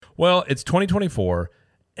Well, it's 2024,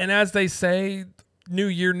 and as they say, new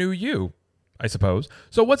year, new you, I suppose.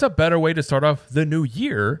 So what's a better way to start off the new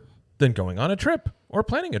year than going on a trip or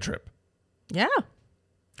planning a trip? Yeah.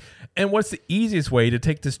 And what's the easiest way to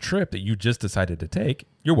take this trip that you just decided to take?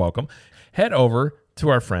 You're welcome. Head over to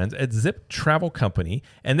our friends at Zip Travel Company,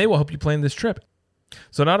 and they will help you plan this trip.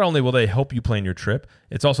 So not only will they help you plan your trip,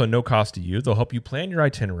 it's also no cost to you. They'll help you plan your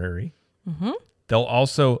itinerary. Mm-hmm. They'll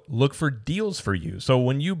also look for deals for you. So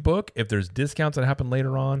when you book, if there's discounts that happen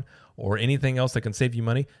later on or anything else that can save you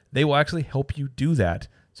money, they will actually help you do that.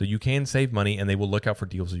 So you can save money, and they will look out for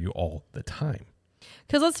deals for you all the time.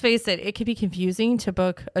 Because let's face it, it can be confusing to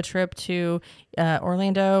book a trip to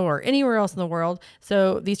Orlando or anywhere else in the world.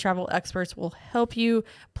 So these travel experts will help you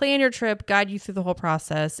plan your trip, guide you through the whole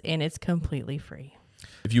process, and it's completely free.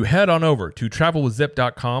 If you head on over to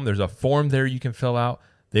travelwithzip.com, there's a form there you can fill out.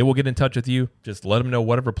 They will get in touch with you. Just let them know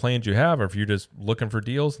whatever plans you have, or if you're just looking for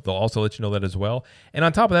deals, they'll also let you know that as well. And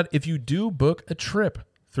on top of that, if you do book a trip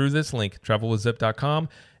through this link, travelwithzip.com,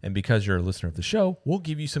 and because you're a listener of the show, we'll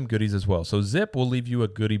give you some goodies as well. So Zip will leave you a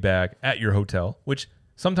goodie bag at your hotel, which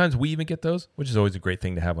sometimes we even get those, which is always a great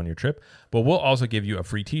thing to have on your trip. But we'll also give you a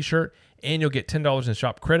free t-shirt, and you'll get $10 in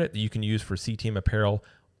shop credit that you can use for C-Team apparel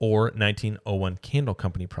or 1901 Candle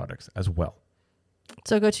Company products as well.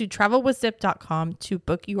 So go to travelwithzip.com to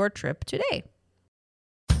book your trip today.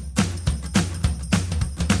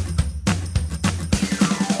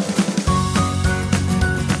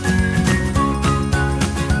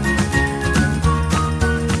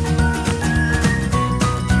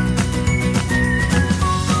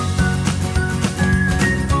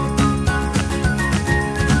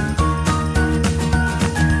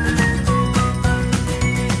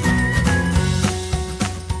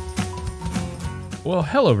 Well,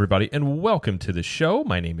 hello, everybody, and welcome to the show.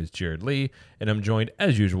 My name is Jared Lee, and I'm joined,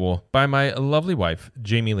 as usual, by my lovely wife,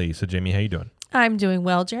 Jamie Lee. So, Jamie, how you doing? I'm doing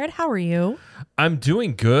well, Jared. How are you? I'm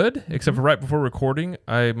doing good, except for right before recording,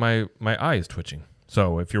 my eye is twitching.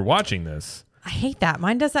 So, if you're watching this... I hate that.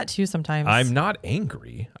 Mine does that too sometimes. I'm not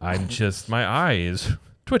angry. I'm just... my eye is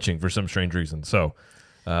twitching for some strange reason. So,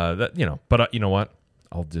 that but you know what?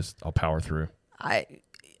 I'll power through.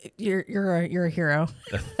 You're a hero.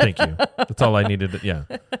 Thank you. That's all I needed. Yeah.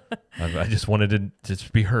 I just wanted to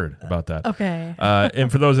just be heard about that. Okay.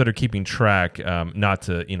 And for those that are keeping track, not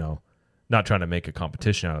trying to make a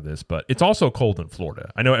competition out of this, but it's also cold in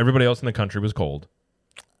Florida. I know everybody else in the country was cold.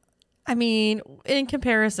 I mean, in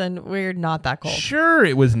comparison, we're not that cold. Sure,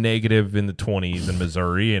 it was negative in the 20s in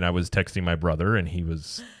Missouri, and I was texting my brother, and he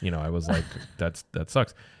was, I was like, that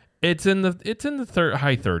sucks. It's in the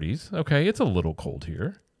high 30s. Okay, it's a little cold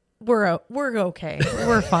here. We're okay.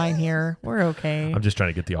 We're fine here. We're okay. I'm just trying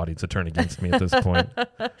to get the audience to turn against me at this point.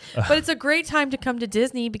 But it's a great time to come to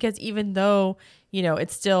Disney because even though,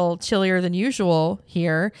 it's still chillier than usual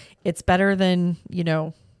here, it's better than,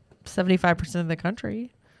 75% of the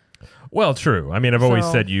country. Well, true. I mean, I've always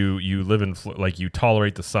said you live in, you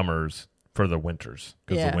tolerate the summers for the winters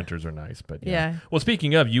because the winters are nice. But yeah. Well,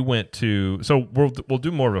 speaking of, you went to, so we'll do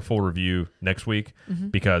more of a full review next week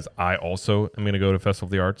because I also am going to go to Festival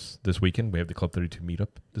of the Arts this weekend. We have the Club 32 meetup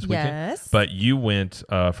this weekend. Yes. But you went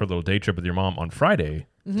for a little day trip with your mom on Friday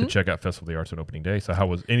to check out Festival of the Arts on opening day. So how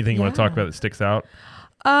was anything you want to talk about that sticks out?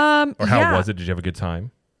 Or how was it? Did you have a good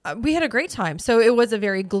time? We had a great time. So it was a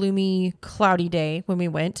very gloomy, cloudy day when we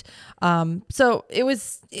went. So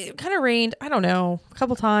it kind of rained, I don't know, a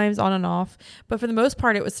couple times on and off, but for the most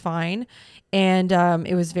part, it was fine. And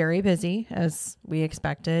it was very busy as we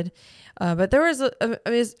expected. But there was it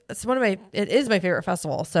is my favorite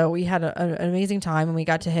festival. So we had an amazing time and we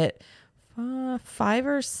got to hit 5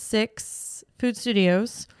 or 6 food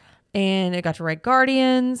studios. And I got to ride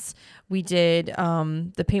Guardians. We did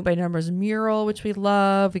the Paint by Numbers mural, which we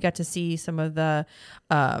love. We got to see some of the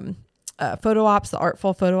photo ops, the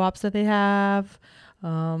artful photo ops that they have.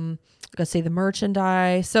 Got to see the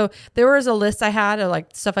merchandise. So there was a list I had of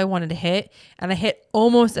stuff I wanted to hit, and I hit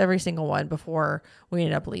almost every single one before we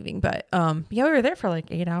ended up leaving. But we were there for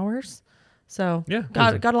 8 hours, so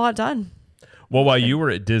got a lot done. Well, while you were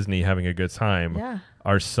at Disney having a good time,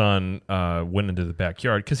 our son went into the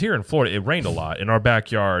backyard because here in Florida, it rained a lot. In our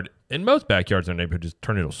backyard, in most backyards in our neighborhood, just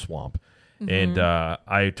turned into a swamp. And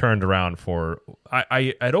I turned around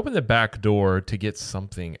I'd opened the back door to get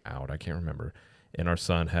something out. I can't remember. And our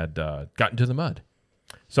son had gotten to the mud.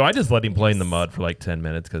 So I just let him play in the mud for 10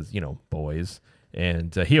 minutes because, boys.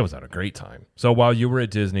 And he was having a great time. So while you were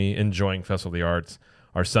at Disney enjoying Festival of the Arts,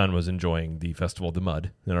 our son was enjoying the Festival of the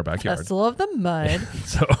Mud in our backyard. Festival of the Mud.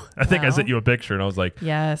 So I think I sent you a picture, and I was like,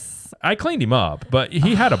 "Yes." I cleaned him up, but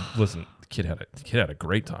he had the kid had a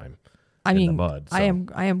great time. I in mean, the mud. So.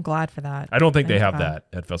 I am glad for that. I don't think they I'm have glad.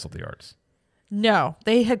 that at Festival of the Arts. No,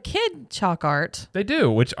 they have kid chalk art. They do,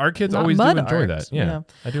 which our kids Not always do mud enjoy art. that. Yeah, Yeah.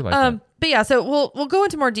 I do like that. But yeah, so we'll go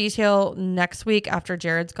into more detail next week after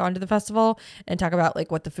Jared's gone to the festival and talk about like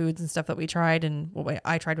what the foods and stuff that we tried and what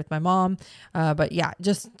I tried with my mom. But yeah,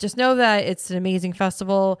 just know that it's an amazing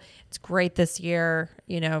festival. It's great this year.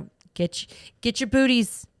 You know, get your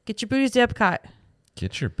booties to Epcot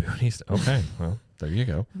Get your booties. Okay, well, there you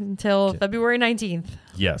go. until February 19th.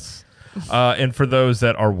 Yes. And for those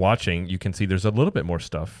that are watching, you can see there's a little bit more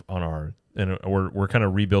stuff on our, and we're kind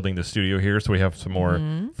of rebuilding the studio here, so we have some more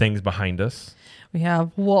things behind us. We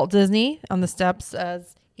have Walt Disney on the steps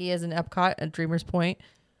as he is in Epcot at Dreamer's Point.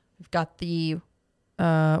 We've got the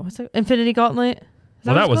what's it? Infinity Gauntlet.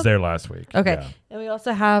 Well, that was called? there last week. Okay, Yeah. and we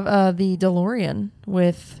also have the DeLorean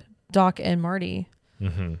with Doc and Marty.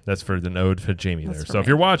 That's for the ode for Jamie That's there. for So if me.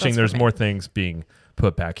 you're watching, That's for there's me. more things being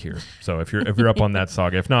put back here. So if you're up on that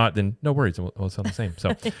saga, if not, then no worries. We'll sound the same.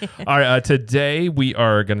 So, all right. Today we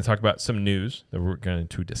are going to talk about some news that we're going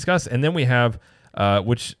to discuss, and then we have,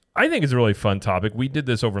 which I think is a really fun topic. We did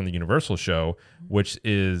this over on the Universal show, which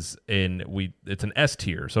is it's an S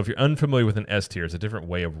tier. So if you're unfamiliar with an S tier, it's a different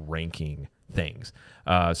way of ranking things.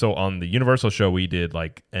 So on the Universal show, we did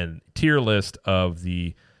like a tier list of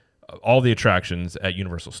all the attractions at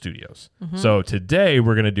Universal Studios. So today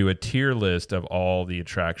we're going to do a tier list of all the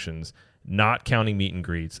attractions, not counting meet and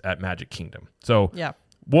greets at Magic Kingdom. So Yeah.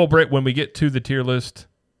 we'll break when we get to the tier list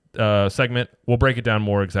segment. We'll break it down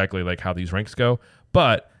more exactly like how these ranks go.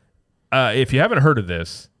 But if you haven't heard of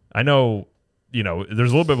this, I know there's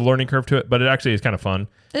a little bit of a learning curve to it, but it actually is kind of fun.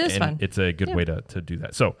 It is and fun. It's a good way to do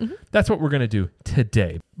that. So that's what we're going to do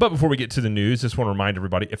today. But before we get to the news, just want to remind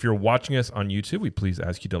everybody, if you're watching us on YouTube, we please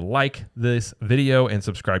ask you to like this video and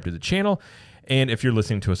subscribe to the channel. And if you're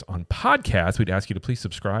listening to us on podcasts, we'd ask you to please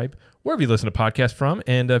subscribe wherever you listen to podcasts from.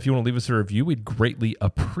 And if you want to leave us a review, we'd greatly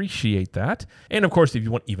appreciate that. And of course, if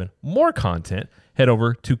you want even more content, head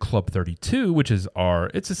over to Club 32, which is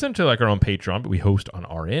it's essentially like our own Patreon, but we host on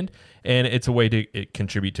our end. And it's a way to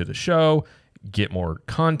contribute to the show, get more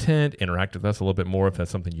content, interact with us a little bit more if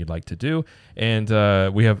that's something you'd like to do. And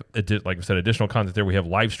we have, like I said, additional content there. We have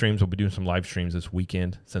live streams. We'll be doing some live streams this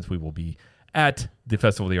weekend since we will be at the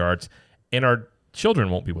Festival of the Arts. And our children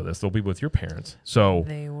won't be with us. They'll be with your parents. So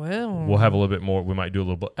They will. we'll have a little bit more. We might do a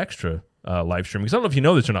little bit extra live streaming. Because I don't know if you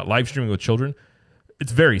know this or not. Live streaming with children,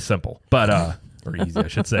 it's very simple. But or easy, I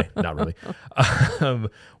should say. Not really.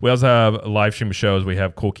 We also have live stream shows. We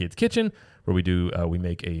have Cool Kids Kitchen, where we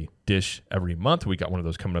make a dish every month. We got one of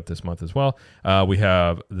those coming up this month as well. We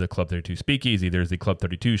have the Club 32 Speakeasy. There's the Club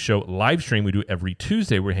 32 show live stream we do every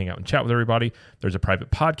Tuesday. We hang out and chat with everybody. There's a private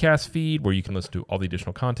podcast feed where you can listen to all the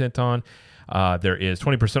additional content on. There is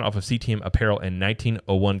 20% off of CTM apparel and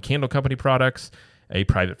 1901 Candle Company products, a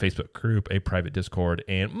private Facebook group, a private Discord,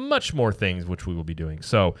 and much more things which we will be doing.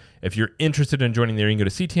 So if you're interested in joining there, you can go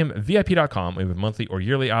to ctmvip.com. We have monthly or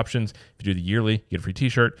yearly options. If you do the yearly, you get a free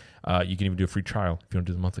t-shirt. You can even do a free trial if you want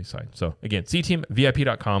to do the monthly side. So again,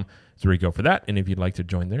 ctmvip.com is where you go for that. And if you'd like to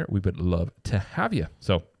join there, we would love to have you.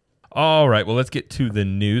 So, all right, well, let's get to the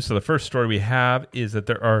news. So the first story we have is that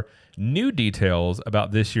there are new details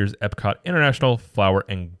about this year's Epcot International Flower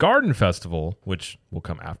and Garden Festival, which will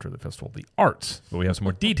come after the Festival of the Arts. But we have some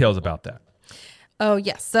more details about that. Oh,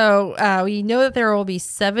 yes. So we know that there will be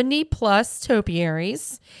 70 plus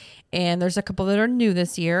topiaries, and there's a couple that are new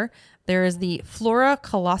this year. There is the Flora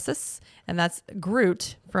Colossus, and that's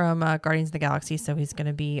Groot from Guardians of the Galaxy. So he's going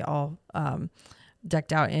to be all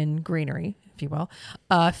decked out in greenery, if you will.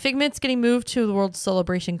 Figment's getting moved to the World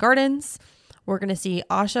Celebration Gardens. We're going to see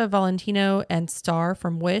Asha, Valentino, and Star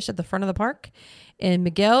from Wish at the front of the park. And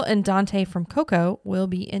Miguel and Dante from Coco will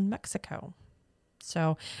be in Mexico.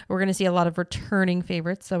 So we're going to see a lot of returning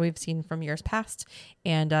favorites that we've seen from years past.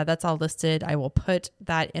 And that's all listed. I will put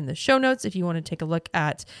that in the show notes if you want to take a look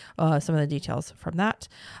at some of the details from that.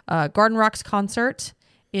 Garden Rocks concert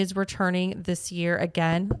is returning this year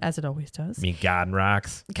again, as it always does. I mean, Garden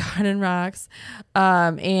Rocks. Garden Rocks.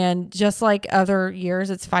 And just like other years,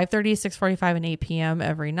 it's 5:30, 6:45, and 8 p.m.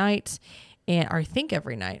 every night. And I think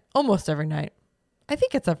every night, almost every night. I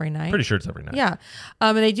think it's every night. Pretty sure it's every night. Yeah.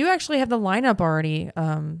 And they do actually have the lineup already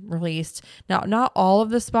released. Now, not all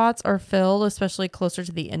of the spots are filled, especially closer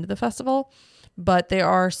to the end of the festival, but there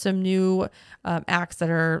are some new acts that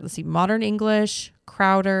are, let's see, Modern English,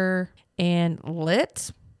 Crowder, and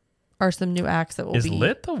Lit are some new acts that will Is be.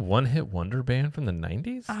 Lit the one-hit wonder band from the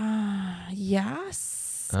 90s?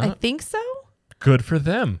 Yes. I think so. Good for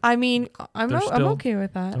them. I mean, I'm They're I'm still- okay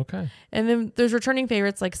with that. Okay. And then there's returning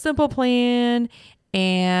favorites like Simple Plan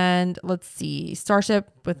And let's see, Starship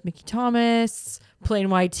with Mickey Thomas, Plain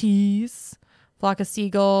White Tees, Flock of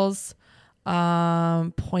Seagulls,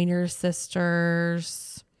 Pointer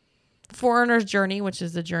Sisters, Foreigner's Journey, which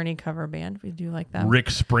is the Journey cover band. We do like that. Rick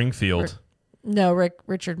Springfield.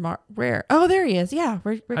 Richard Rare. Oh, there he is. Yeah,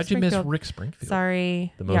 Rick How'd you miss Rick Springfield?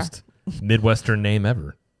 Sorry. The most Midwestern name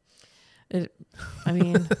ever.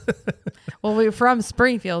 Well, we're from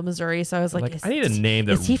Springfield, Missouri, so I was like, I need a name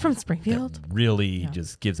that is he from Springfield? that really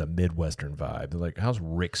just gives a Midwestern vibe. They're like, how's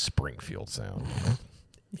Rick Springfield sound?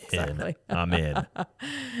 Exactly. I'm in.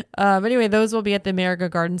 Anyway, those will be at the America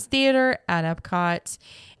Gardens Theater at Epcot.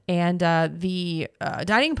 And the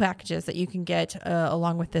dining packages that you can get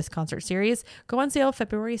along with this concert series go on sale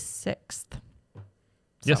February 6th.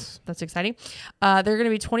 So yes. That's exciting. There are going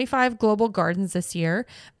to be 25 global gardens this year.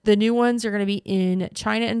 The new ones are going to be in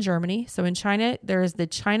China and Germany. So in China, there is the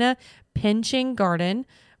China Penqing Garden,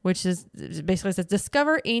 which is basically says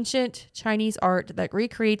discover ancient Chinese art that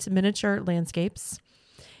recreates miniature landscapes.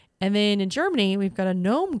 And then in Germany, we've got a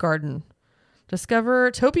gnome garden.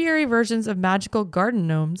 Discover topiary versions of magical garden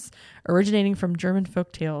gnomes originating from German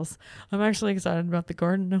folktales. I'm actually excited about the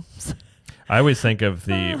garden gnomes. I always think of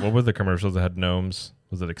what were the commercials that had gnomes?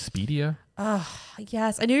 Was it Expedia? Oh,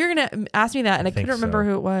 yes. I knew you were going to ask me that, and I couldn't remember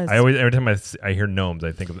who it was. Every time I hear gnomes,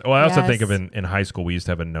 I think of. Well, I also think of in high school, we used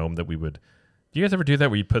to have a gnome that we would. Do you guys ever do that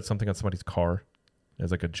where you put something on somebody's car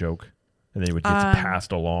as like a joke, and then it would get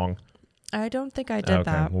passed along? I don't think I did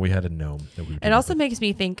that. Well, we had a gnome that we. It also makes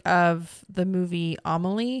me think of the movie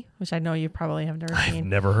Amelie, which I know you probably have never seen. I've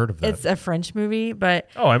never heard of that. It's a French movie, but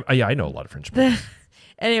I know a lot of French movies.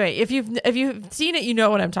 Anyway, if you've seen it, you know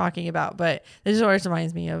what I'm talking about. But it just always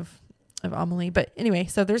reminds me of Amelie. But anyway,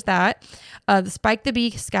 so there's that. The Spike the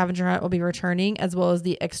Bee scavenger hunt will be returning, as well as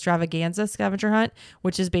the Extravaganza scavenger hunt,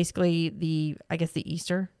 which is basically the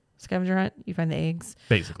Easter scavenger hunt. You find the eggs.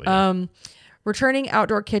 Basically. Yeah. Returning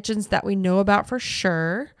outdoor kitchens that we know about for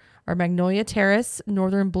sure are Magnolia Terrace,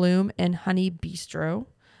 Northern Bloom, and Honey Bistro.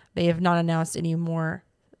 They have not announced any more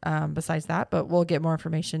besides that, but we'll get more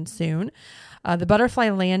information soon. The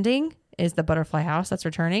Butterfly Landing is the Butterfly House that's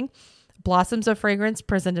returning. Blossoms of Fragrance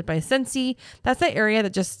presented by Scentsy. That's that area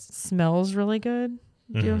that just smells really good.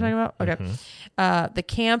 Do you know what I'm talking about? Okay. Mm-hmm. The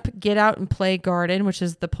Camp Get Out and Play Garden, which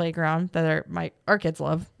is the playground that our kids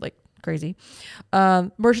love like crazy.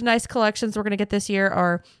 Merchandise collections we're going to get this year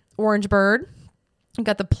are Orange Bird. We've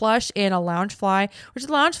got the plush and a Loungefly, which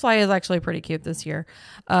the Loungefly is actually pretty cute this year.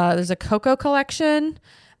 There's a Coco collection.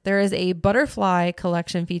 There is a butterfly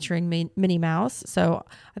collection featuring Minnie Mouse. So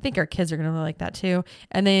I think our kids are going to really like that too.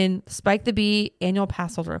 And then Spike the Bee annual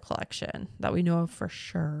pass holder collection that we know of for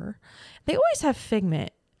sure. They always have Figment.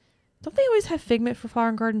 Don't they always have Figment for Flower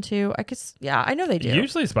and Garden too? I guess, yeah, I know they do.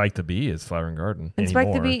 Usually Spike the Bee is Flower and Garden and anymore.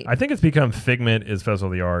 Spike the Bee, I think it's become Figment is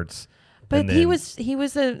Festival of the Arts. But he was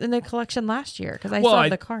in the collection last year because I saw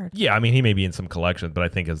the card. Yeah, I mean, he may be in some collections, but I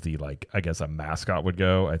think as a mascot would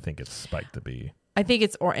go, I think it's Spike the Bee. I think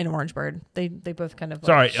it's an Orange Bird. They both kind of.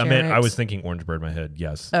 Sorry, I was thinking Orange Bird in my head.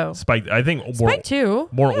 Yes. Oh, Spike. I think Spike too.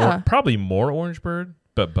 Probably more Orange Bird,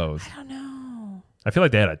 but both. I don't know. I feel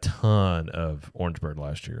like they had a ton of Orange Bird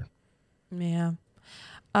last year. Yeah.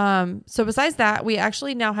 So besides that, we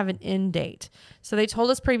actually now have an end date. So they told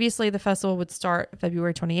us previously the festival would start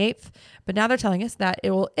February 28th, but now they're telling us that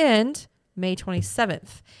it will end May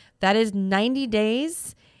 27th. That is 90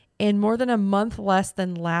 days and more than a month less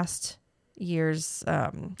than last year's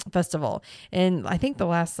festival. And I think the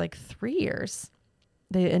last 3 years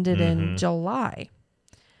they ended in July.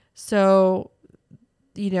 So,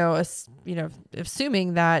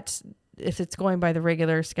 assuming that if it's going by the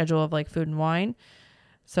regular schedule of Food and Wine,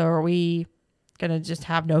 so are we going to just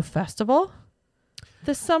have no festival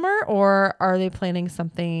this summer, or are they planning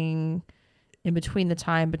something in between the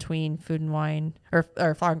time between Food and Wine or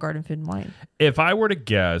Flower and Garden, Food and Wine? If I were to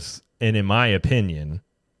guess, and in my opinion,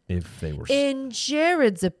 if they were... In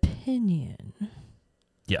Jared's opinion.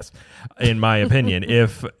 Yes. In my opinion,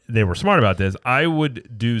 if they were smart about this, I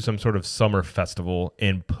would do some sort of summer festival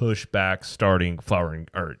and push back starting Food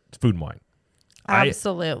and Wine.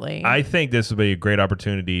 Absolutely. I think this would be a great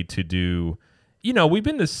opportunity to do, we've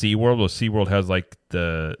been to SeaWorld. Well, SeaWorld has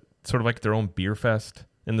the sort of their own beer fest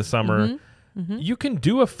in the summer. You can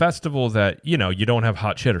do a festival that, you don't have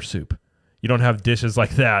hot cheddar soup. You don't have dishes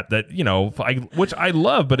like that, which I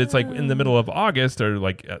love, but it's in the middle of August or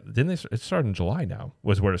didn't they? It started in July now,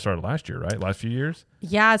 was where it started last year, right? Last few years?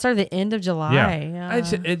 Yeah, it started the end of July. Yeah.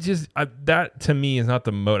 That to me is not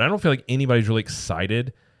the mode. I don't feel like anybody's really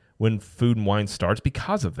excited when Food and Wine starts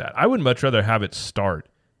because of that. I would much rather have it start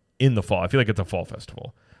in the fall. I feel like it's a fall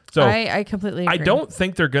festival. So I completely agree. I don't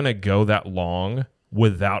think they're going to go that long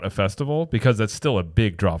without a festival, because that's still a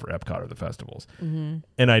big draw for Epcot or the festivals.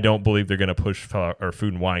 And I don't believe they're going to push or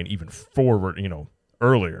Food and Wine even forward,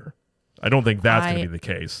 earlier. I don't think that's going to be the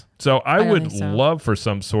case. So I would love for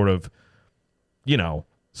some sort of,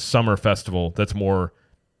 summer festival that's more,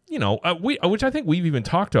 which I think we've even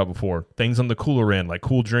talked about before. Things on the cooler end, like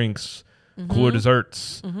cool drinks, cooler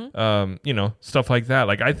desserts, stuff like that.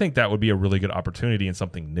 Like, I think that would be a really good opportunity and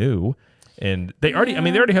something new. And they already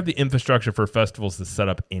have the infrastructure for festivals to set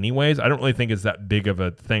up anyways. I don't really think it's that big of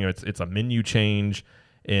a thing. It's a menu change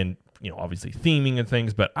and, obviously theming and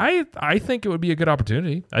things. But I think it would be a good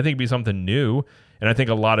opportunity. I think it'd be something new. And I think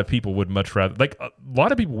a lot of people would much rather, like a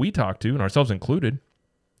lot of people we talk to, and ourselves included,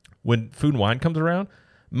 when Food and Wine comes around,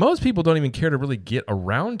 most people don't even care to really get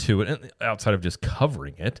around to it outside of just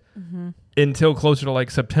covering it until closer to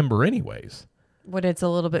like September anyways. When it's a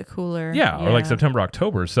little bit cooler. Yeah, or like September,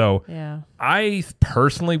 October. So yeah. I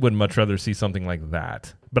personally would much rather see something like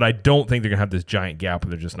that. But I don't think they're going to have this giant gap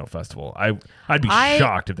where there's just no festival. I'd be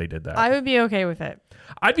shocked if they did that. I would be okay with it.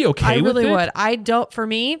 I'd be okay with it. I really would. For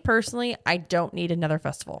me, personally, I don't need another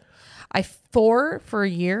festival. 4 for a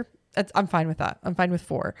year, I'm fine with that. I'm fine with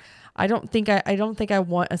 4. I don't think I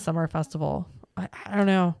want a summer festival. I don't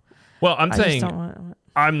know. Well, I'm saying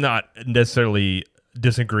I'm not necessarily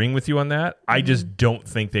disagreeing with you on that. I just don't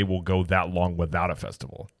think they will go that long without a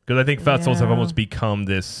festival, because I think festivals have almost become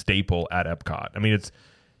this staple at Epcot. I mean,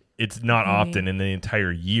 it's not often in the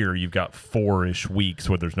entire year you've got 4-ish weeks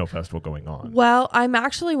where there's no festival going on. Well, I'm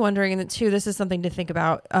actually wondering, and too, this is something to think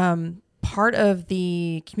about. Part of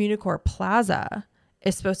the Communicore Plaza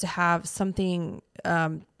is supposed to have something.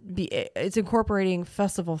 It's incorporating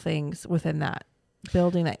festival things within that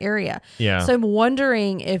building, that area. Yeah. So I'm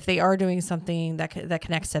wondering if they are doing something that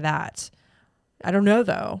connects to that. I don't know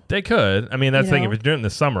though. They could. I mean, that's the thing. If it's during the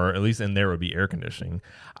summer, at least in there would be air conditioning.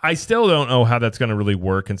 I still don't know how that's going to really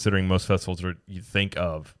work, considering most festivals you think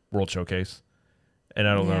of World Showcase, and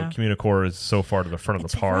I don't know. Communicore is so far to the front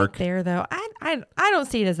of the park. Right there though, I don't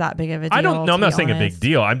see it as that big of a deal. I don't. No, I'm not saying a big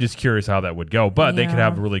deal. I'm just curious how that would go. But they could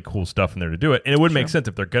have really cool stuff in there to do it, and it would make sense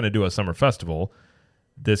if they're going to do a summer festival.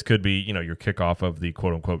 This could be, your kickoff of the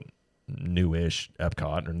quote unquote new-ish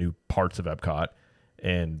Epcot or new parts of Epcot,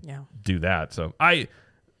 and do that. So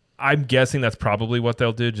I'm guessing that's probably what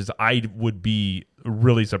they'll do. Just I would be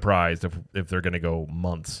really surprised if they're going to go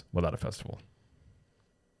months without a festival.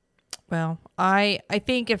 Well, I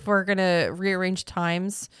think if we're going to rearrange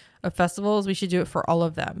times of festivals, we should do it for all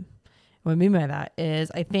of them. What I mean by that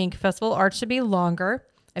is I think Festival Arts should be longer.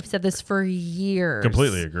 I've said this for years.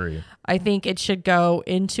 Completely agree. I think it should go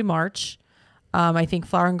into March. I think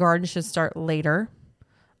Flower and Garden should start later,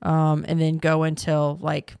 and then go until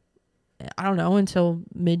until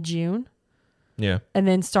mid-June. Yeah. And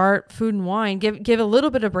then start Food and Wine. Give a little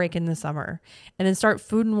bit of break in the summer, and then start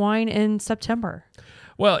Food and Wine in September.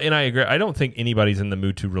 Well, and I agree. I don't think anybody's in the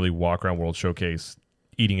mood to really walk around World Showcase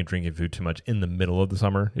eating and drinking food too much in the middle of the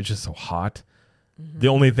summer. It's just so hot. The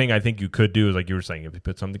only thing I think you could do is, like you were saying, if you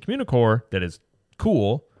put something in the Communicore that is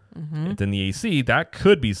cool, and then the AC, that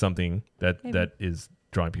could be something that is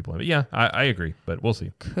drawing people in. But yeah, I agree, but we'll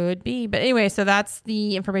see. Could be. But anyway, so that's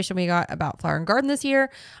the information we got about Flower and Garden this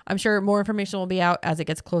year. I'm sure more information will be out as it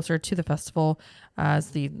gets closer to the festival,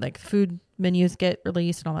 as the food menus get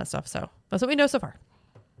released and all that stuff. So that's what we know so far.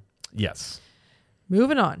 Yes.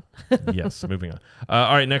 Moving on. Yes, moving on.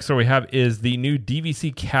 All right, next story we have is the new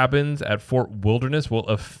DVC cabins at Fort Wilderness will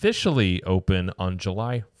officially open on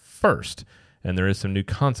July 1st. And there is some new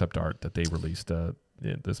concept art that they released the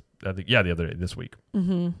other day, this week.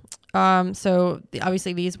 So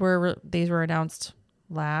obviously these were announced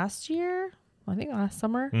last year, I think last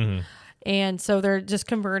summer. And so they're just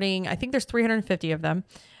converting, I think there's 350 of them,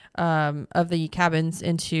 of the cabins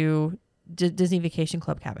into Disney Vacation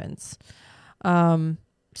Club cabins.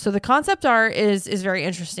 So the concept art is very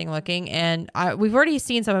interesting looking, and we've already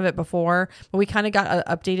seen some of it before, but we kind of got an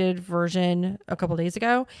updated version a couple days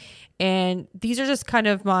ago, and these are just kind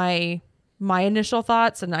of my initial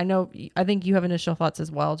thoughts, and I think you have initial thoughts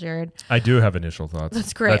as well, Jared. I do have initial thoughts.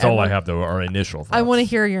 That's great. That's all I have, though, are initial thoughts. I want to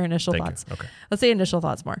hear your initial thoughts. Okay. Let's say initial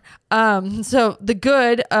thoughts more. So the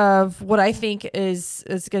good of what I think is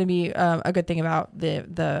going to be a good thing about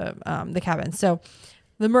the cabin. So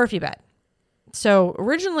the Murphy bed. So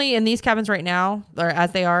originally in these cabins right now, or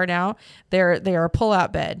as they are now, they are a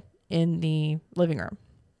pull-out bed in the living room.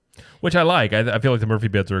 Which I like. I feel like the Murphy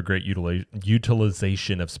beds are a great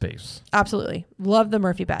utilization of space. Absolutely. Love the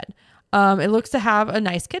Murphy bed. It looks to have a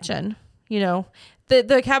nice kitchen.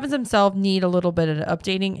 The cabins themselves need a little bit of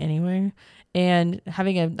updating anyway. And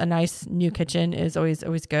having a nice new kitchen is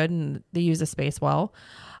always good, and they use the space well.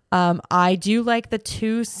 I do like the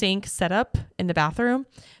 2 sink setup in the bathroom.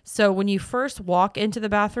 So when you first walk into the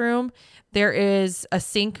bathroom, there is a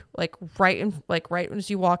sink right as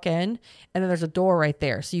you walk in, and then there's a door right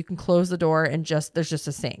there. So you can close the door and there's just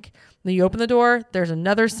a sink. Then you open the door, there's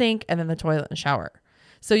another sink, and then the toilet and shower.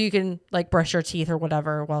 So you can brush your teeth or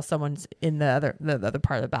whatever while someone's in the other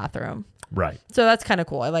part of the bathroom. Right. So that's kind of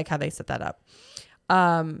cool. I like how they set that up.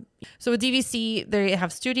 So with DVC, they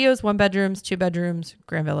have studios, 1 bedrooms, 2 bedrooms,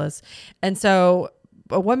 grand villas. And so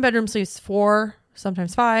a 1 bedroom sleeps 4,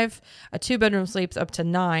 sometimes 5, a 2 bedroom sleeps up to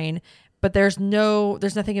 9, but there's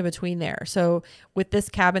nothing in between there. So with this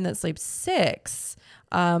cabin that sleeps 6,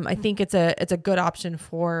 I think it's a good option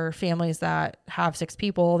for families that have 6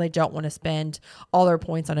 people. They don't want to spend all their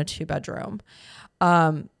points on a 2 bedroom.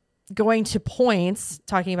 Going to points,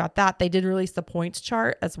 talking about that, they did release the points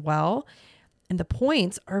chart as well. And the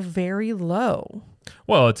points are very low.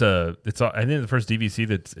 Well, I think the first DVC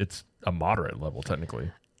it's a moderate level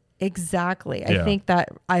technically. Exactly. Yeah.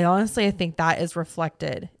 I honestly think that is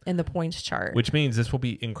reflected in the points chart. Which means this will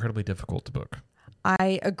be incredibly difficult to book.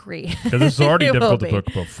 I agree. Because this is already It difficult will to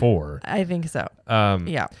book before. I think so.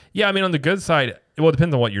 Yeah. I mean, on the good side, well, it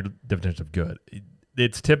depends on what your definition of good.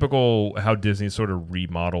 It's typical how Disney sort of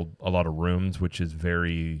remodeled a lot of rooms, which is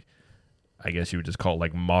very, I guess you would just call it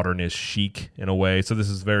like modernist chic in a way. So this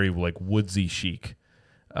is very like woodsy chic.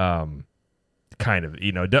 Kind of,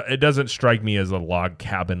 it doesn't strike me as a log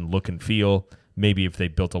cabin look and feel. Maybe if they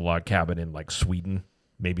built a log cabin in like Sweden,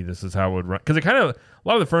 maybe this is how it would run. Because a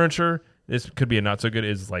lot of the furniture, this could be a not so good,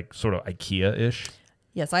 is like sort of IKEA-ish.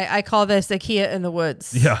 Yes, I call this IKEA in the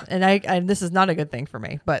woods. Yeah. And this is not a good thing for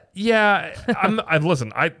me, but. Yeah,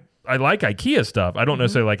 listen, I like IKEA stuff. I don't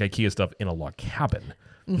necessarily like IKEA stuff in a log cabin.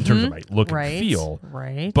 In terms of my look and feel.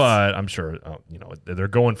 Right. But I'm sure, they're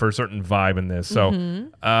going for a certain vibe in this. So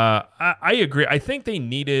I agree. I think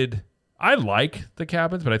I like the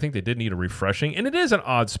cabins, but I think they did need a refreshing. And it is an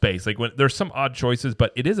odd space. Like there's some odd choices,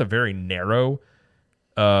 but it is a very narrow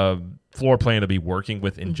floor plan to be working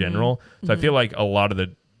with in general. So I feel like a lot of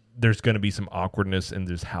there's going to be some awkwardness in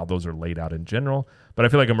just how those are laid out in general. But I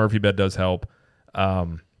feel like a Murphy bed does help.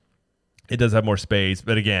 It does have more space,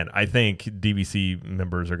 but again, I think DVC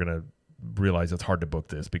members are going to realize it's hard to book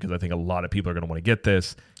this because I think a lot of people are going to want to get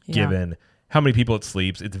this given how many people it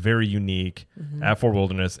sleeps. It's very unique at Fort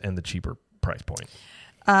Wilderness and the cheaper price point.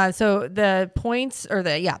 So the points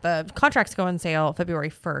the contracts go on sale February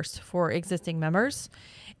 1st for existing members.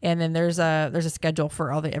 And then there's a schedule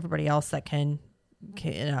for everybody else that can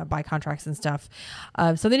buy contracts and stuff.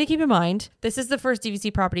 Something to keep in mind. This is the first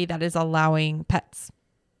DVC property that is allowing pets.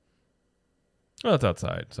 Well, it's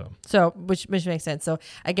outside, so which makes sense. So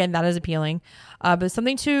again, that is appealing. But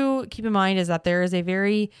something to keep in mind is that there is a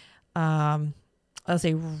very, I'll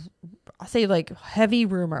say like heavy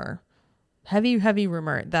rumor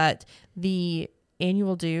that the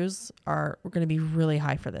annual dues are going to be really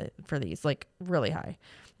high for these, like really high.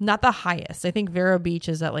 Not the highest. I think Vero Beach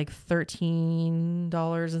is at like $13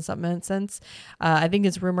 and something cents. I think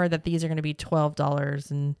it's rumored that these are going to be $12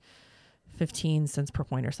 and 15 cents per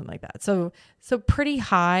point or something like that. So pretty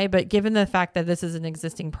high, but given the fact that this is an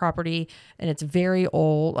existing property and it's very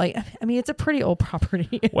old, it's a pretty old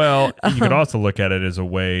property. Well, you could also look at it as a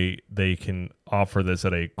way they can offer this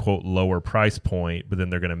at a quote lower price point, but then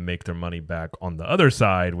they're going to make their money back on the other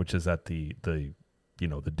side, which is at the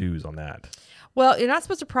dues on that. Well, you're not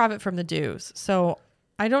supposed to profit from the dues. So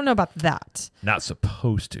I don't know about that. Not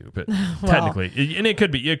supposed to, but technically, and it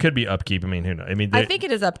could be upkeep. I mean, who knows? I mean, I think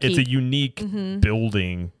it is upkeep. It's a unique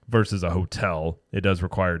building versus a hotel. It does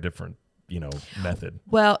require a different, method.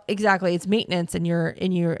 Well, exactly. It's maintenance, and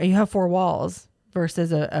you have 4 walls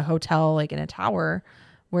versus a hotel like in a tower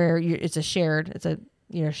where it's a shared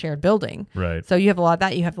building. Right. So you have a lot of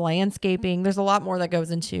that. You have landscaping. There's a lot more that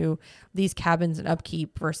goes into these cabins and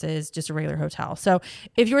upkeep versus just a regular hotel. So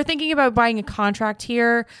if you were thinking about buying a contract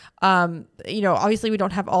here, obviously we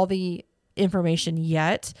don't have all the information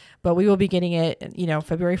yet, but we will be getting it,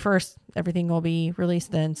 February 1st, everything will be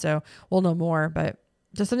released then. So we'll know more, but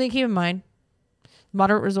just something to keep in mind.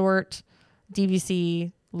 Moderate resort,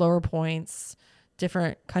 DVC, lower points,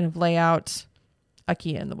 different kind of layout,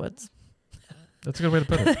 IKEA in the woods. That's a good way to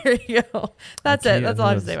put it. There you go. That's it. That's all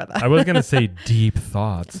I have to say about that. I was going to say deep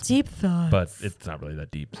thoughts. Deep thoughts. But it's not really that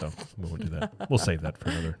deep, so we won't do that. We'll save that for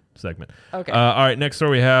another segment. Okay. All right, next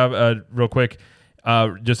story we have, real quick.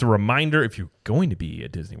 Just a reminder, if you're going to be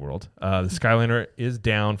at Disney World, the Skyliner is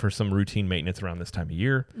down for some routine maintenance around this time of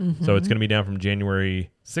year. So it's going to be down from January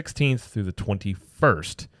 16th through the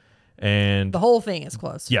 21st. And the whole thing is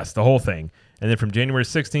closed. Yes, the whole thing. And then from January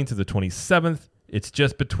 16th to the 27th, it's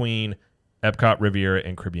just between Epcot, Riviera,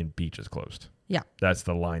 and Caribbean Beach is closed. Yeah. That's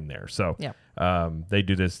the line there. So Yeah. they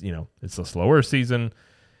do this, it's a slower season.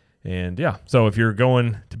 And yeah, so if you're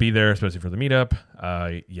going to be there, especially for the meetup,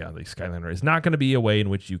 the Skyliner is not going to be a way in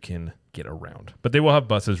which you can get around. But they will have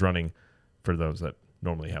buses running for those that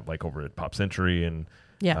normally have, like over at Pop Century and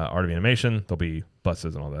Art of Animation. There'll be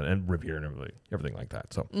buses and all that, and Riviera and everything like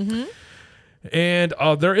that. So, and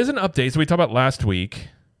there is an update. So we talked about last week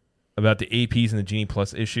about the APs and the Genie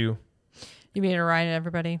Plus issue. You mean to remind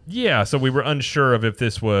everybody? Yeah, so we were unsure of if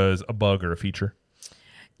this was a bug or a feature.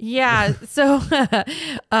 Yeah, so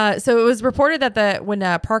so it was reported that when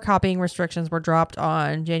park hopping restrictions were dropped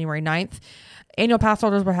on January 9th, annual pass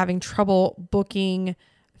holders were having trouble booking,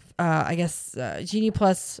 Genie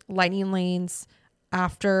Plus Lightning lanes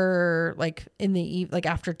after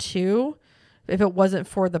after 2, if it wasn't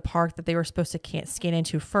for the park that they were supposed to scan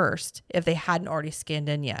into first, if they hadn't already scanned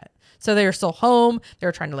in yet. So they were still home. They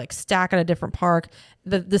were trying to stack at a different park.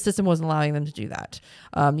 The system wasn't allowing them to do that.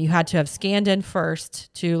 You had to have scanned in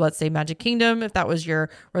first to, let's say, Magic Kingdom, if that was your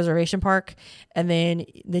reservation park. And then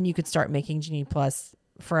you could start making Genie Plus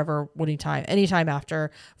forever, anytime after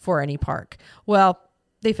for any park. Well,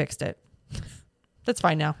 they fixed it. That's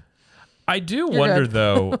fine now. I do wonder,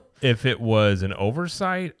 though, if it was an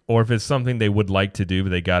oversight or if it's something they would like to do, but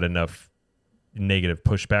they got enough negative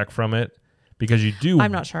pushback from it. Because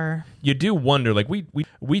I'm not sure. You do wonder,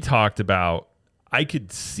 we talked about, I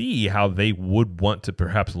could see how they would want to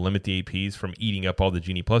perhaps limit the APs from eating up all the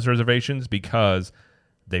Genie Plus reservations, because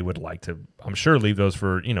they would like to, I'm sure, leave those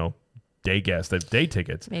for, day guests, day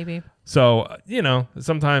tickets. Maybe. So,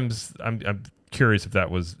 sometimes I'm curious if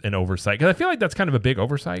that was an oversight, because I feel like that's kind of a big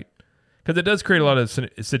oversight, because it does create a lot of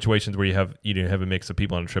situations where you have a mix of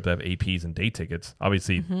people on a trip that have APs and day tickets.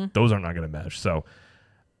 Obviously, those are not going to mesh. So,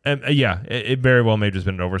 it very well may have just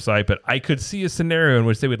been an oversight, but I could see a scenario in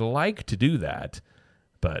which they would like to do that.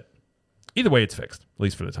 But either way, it's fixed, at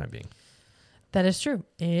least for the time being. That is true.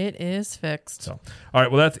 It is fixed. So, all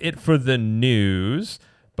right. Well, that's it for the news,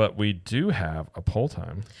 but we do have a poll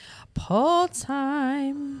time. Poll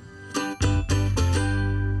time.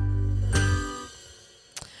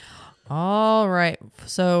 All right.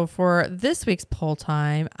 So for this week's poll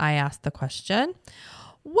time, I asked the question: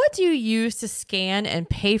 what do you use to scan and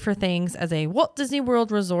pay for things as a Walt Disney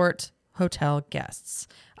World Resort hotel guests,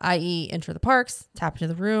 i.e. enter the parks, tap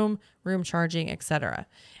into the room charging, etc.?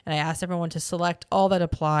 And I asked everyone to select all that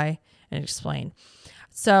apply and explain.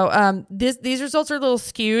 So these results are a little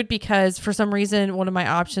skewed because for some reason, one of my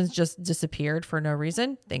options just disappeared for no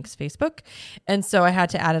reason. Thanks, Facebook. And so I had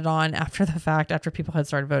to add it on after the fact, after people had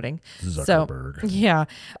started voting. Zuckerberg. So,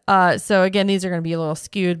 yeah. So again, these are going to be a little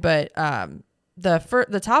skewed, but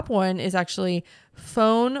the top one is actually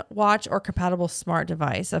phone, watch, or compatible smart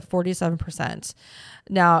device of 47%.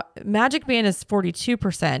 Now, Magic Band is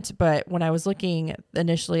 42%, but when I was looking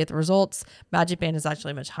initially at the results, Magic Band is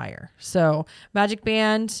actually much higher. So Magic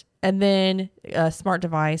Band, and then a smart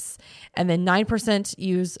device, and then 9%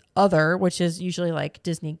 use other, which is usually like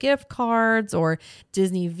Disney gift cards or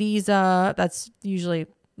Disney Visa. That's usually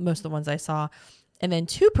most of the ones I saw. And then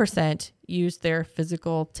 2% use their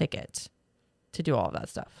physical ticket to do all of that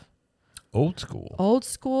stuff. Old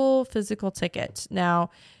school physical ticket.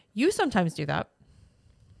 Now, you sometimes do that.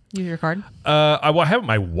 Use your card? I have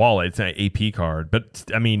my wallet. It's an AP card, but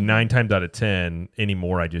 9 times out of 10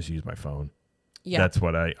 anymore, I just use my phone. Yeah, that's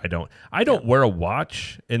what I don't. I don't wear a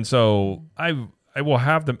watch, and so I will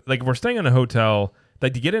have them. Like if we're staying in a hotel,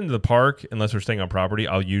 like to get into the park, unless we're staying on property,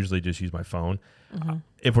 I'll usually just use my phone.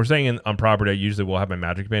 If we're staying on property, I usually will have my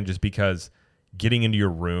Magic Band, just because getting into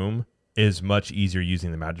your room is much easier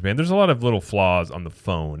using the Magic Band. There's a lot of little flaws on the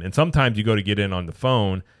phone, and sometimes you go to get in on the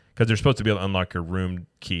phone because they're supposed to be able to unlock your room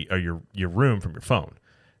key or your room from your phone.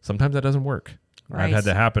 Sometimes that doesn't work. Right. I've had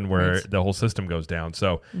that happen where the whole system goes down.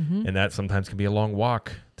 So, and that sometimes can be a long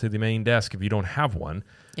walk to the main desk if you don't have one.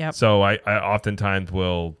 Yep. So I oftentimes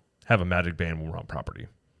will have a Magic Band when we're on property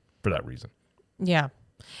for that reason. Yeah.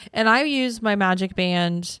 And I use my Magic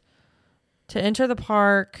Band to enter the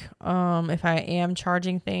park. If I am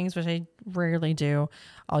charging things, which I rarely do,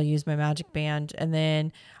 I'll use my Magic Band, and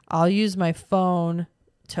then I'll use my phone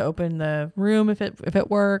to open the room if it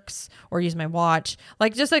works, or use my watch,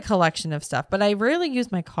 like just a collection of stuff. But I rarely use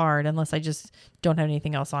my card unless I just don't have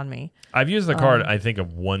anything else on me. I've used the card, I think,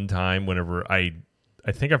 of one time whenever I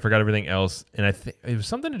think I forgot everything else, and I think it was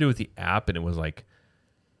something to do with the app, and it was like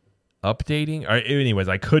updating. Anyways,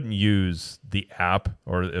 I couldn't use the app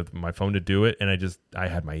or my phone to do it, and I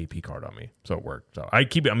had my AP card on me, so it worked. So I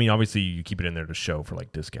keep it. I mean, obviously you keep it in there to show for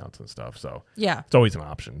like discounts and stuff. So yeah, it's always an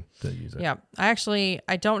option to use it. Yeah, I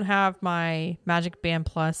don't have my Magic Band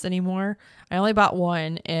Plus anymore. I only bought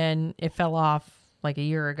one, and it fell off like a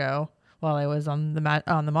year ago while I was on the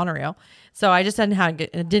monorail. So I just didn't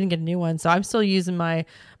get a new one. So I'm still using my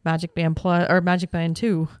Magic Band Plus or Magic Band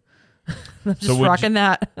 2. I'm just rocking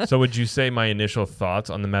that. So would you say my initial thoughts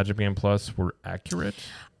on the Magic Band Plus were accurate?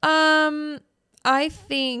 I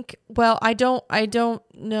think, well, I don't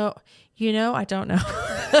know. I don't know.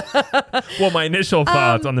 Well, my initial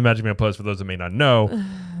thoughts on the Magic Band Plus, for those that may not know,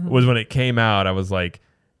 was when it came out, I was like,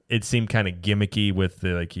 it seemed kind of gimmicky with the,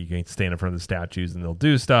 like, you can stand in front of the statues and they'll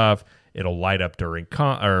do stuff. It'll light up during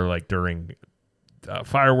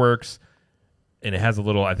fireworks. And it has a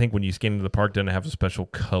little, I think when you scan into the park, doesn't it have a special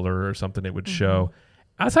color or something it would show.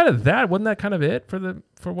 Outside of that, wasn't that kind of it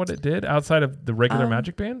for what it did outside of the regular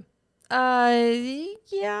Magic Band?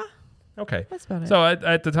 Yeah. Okay. That's about it. So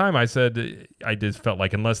at the time I said, I just felt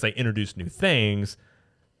like unless they introduce new things,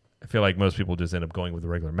 I feel like most people just end up going with the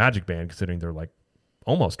regular Magic Band, considering they're like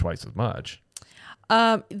almost twice as much.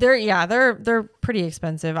 They're pretty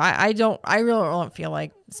expensive. I really don't feel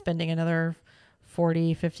like spending another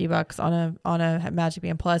 $40-$50 on a Magic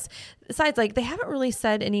Band Plus. Besides, like, they haven't really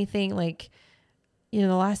said anything like, the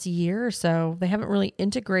last year or so, they haven't really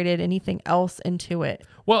integrated anything else into it.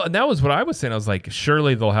 Well, and that was what I was saying. I was like,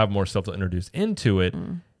 surely they'll have more stuff to introduce into it,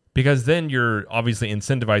 because then you're obviously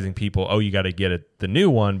incentivizing people. Oh, you got to get the new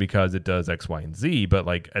one because it does X, Y, and Z. But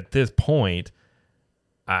like at this point,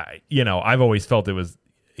 I've always felt it was,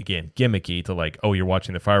 again, gimmicky to like, oh, you're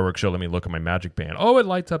watching the fireworks show, let me look at my Magic Band. Oh, it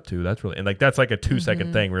lights up too. That's really, and like that's like a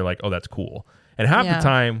 2-second thing where you're like, oh, that's cool. And half the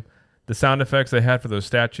time, the sound effects they had for those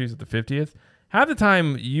statues at the 50th, half the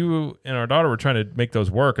time you and our daughter were trying to make those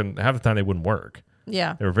work, and half the time they wouldn't work.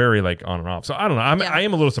 Yeah, they were very like on and off. So I don't know. I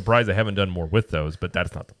am a little surprised they haven't done more with those, but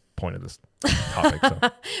that's not the point of this topic. So.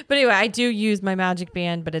 But anyway, I do use my Magic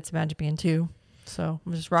Band, but it's Magic Band 2, so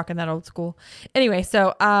I'm just rocking that old school. Anyway,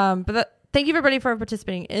 so thank you everybody for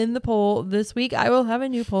participating in the poll this week. I will have a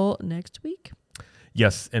new poll next week.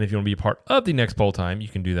 Yes, and if you want to be a part of the next poll time, you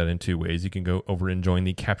can do that in 2 ways. You can go over and join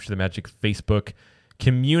the Capture the Magic Facebook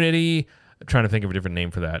community. I'm trying to think of a different name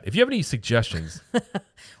for that. If you have any suggestions,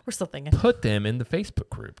 we're still thinking. Put them in the Facebook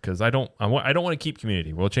group, because I don't want to keep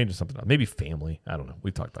community. We'll change to something else. Maybe family. I don't know.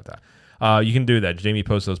 We've talked about that. You can do that. Jamie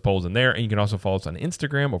posts those polls in there, and you can also follow us on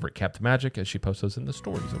Instagram over at Cap the Magic, as she posts those in the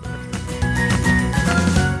stories over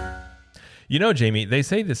there. Jamie, they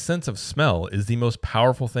say the sense of smell is the most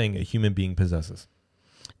powerful thing a human being possesses.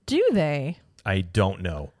 Do they? I don't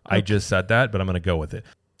know. Okay. I just said that, but I'm going to go with it.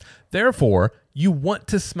 Therefore, you want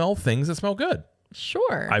to smell things that smell good.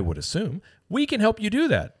 Sure. I would assume. We can help you do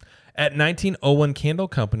that. At 1901 Candle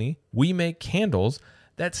Company, we make candles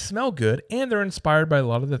that smell good, and they're inspired by a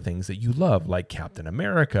lot of the things that you love, like Captain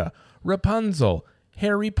America, Rapunzel,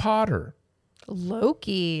 Harry Potter.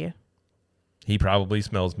 Loki. He probably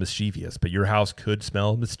smells mischievous, but your house could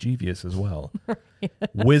smell mischievous as well.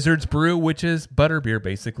 Wizard's Brew, which is butterbeer,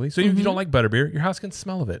 basically. So if you don't like butterbeer, your house can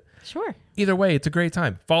smell of it. Sure. Either way, it's a great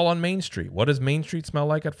time. Fall on Main Street. What does Main Street smell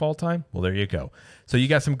like at fall time? Well, there you go. So you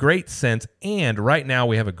got some great scents, and right now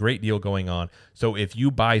we have a great deal going on. So if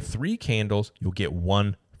you buy 3 candles, you'll get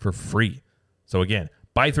 1 for free. So again,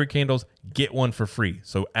 buy 3 candles, get 1 for free.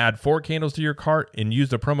 So add 4 candles to your cart and use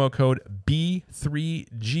the promo code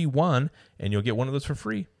B3G1, and you'll get 1 of those for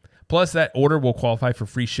free. Plus, that order will qualify for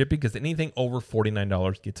free shipping, because anything over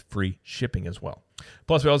 $49 gets free shipping as well.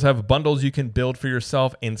 Plus, we also have bundles you can build for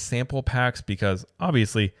yourself and sample packs, because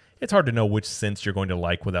obviously it's hard to know which scents you're going to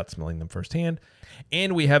like without smelling them firsthand.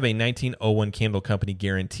 And we have a 1901 Candle Company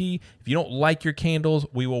guarantee. If you don't like your candles,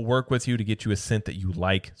 we will work with you to get you a scent that you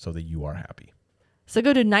like so that you are happy. So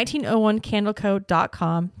go to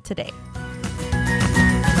 1901candleco.com today.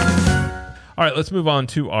 All right, let's move on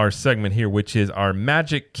to our segment here, which is our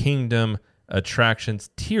Magic Kingdom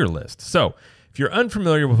attractions tier list. So if you're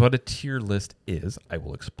unfamiliar with what a tier list is, I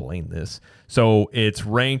will explain this. So it's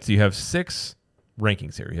ranked. You have 6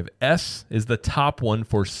 rankings here. You have S is the top one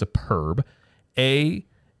for superb. A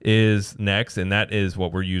is next, and that is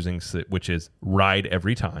what we're using, which is ride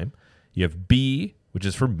every time. You have B, which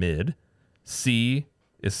is for mid. C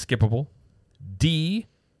is skippable. D,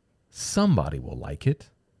 somebody will like it.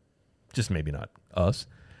 Just maybe not us.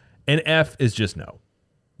 And F is just no.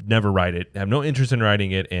 Never ride it. Have no interest in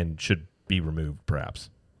riding it and should be removed, perhaps.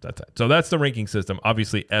 That's it. So that's the ranking system.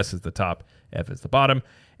 Obviously, S is the top, F is the bottom,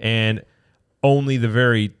 and only the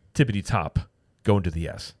very tippity top go into the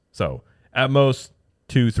S. So at most,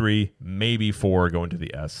 2, 3, maybe 4 going to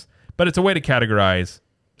the S. But it's a way to categorize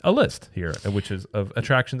a list here, which is of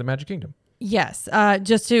attractions at Magic Kingdom. Yes.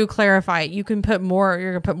 Just to clarify, you can put more.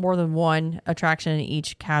 You're gonna put more than one attraction in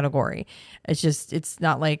each category. It's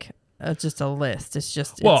not like just a list.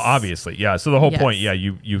 Well, obviously, yeah. So the whole point, Yes.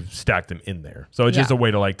 yeah, you've stacked them in there. So it's just a way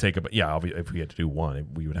to like take a. Yeah, if we had to do one,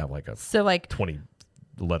 we would have like a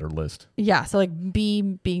 20-letter list. Yeah. So like B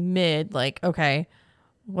being mid, like okay,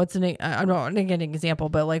 what's an I'm not gonna get an example,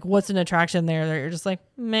 but like what's an attraction there that you're just like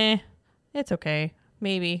meh, it's okay,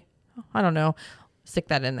 maybe I don't know. Stick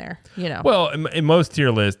that in there, Well, in most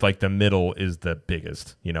tier lists, like the middle is the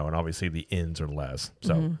biggest, and obviously the ends are less.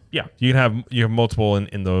 So yeah, you have multiple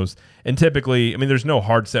in those, and typically, I mean, there's no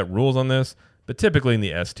hard set rules on this, but typically in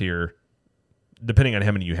the S tier, depending on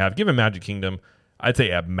how many you have, given Magic Kingdom, I'd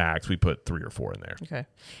say at max we put 3 or 4 in there. Okay,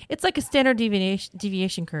 it's like a standard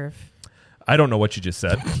deviation curve. I don't know what you just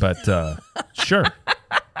said, but sure,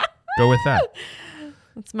 go with that.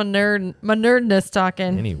 That's my nerdness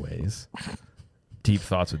talking. Anyways. Deep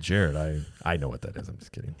Thoughts with Jared. I know what that is. I'm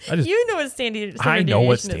just kidding. You know what standard I know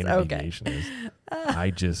what deviation standard is. deviation is.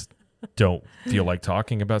 I just don't feel like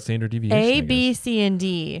talking about standard deviation. A, B, C, and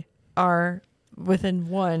D are within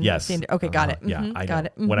one. Yes. Standard. Okay, got it. Yeah, I got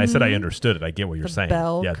know. it. When I said I understood it, I get what you're saying.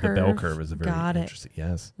 Bell the curve. bell curve is a very Got it. interesting.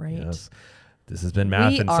 Yes. Right. Yes. This has been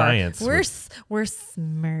math and science. We're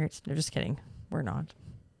smart. No, just kidding. We're not.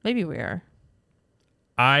 Maybe we are.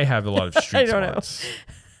 I have a lot of street I don't smarts.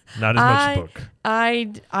 Not as much book.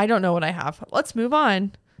 I don't know what I have. Let's move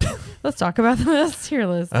on. Let's talk about the list tier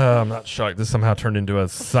list. I'm not shocked. This somehow turned into a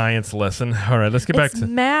science lesson. All right, let's get back to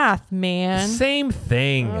math, man. Same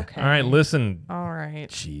thing. Okay. All right, listen. All right.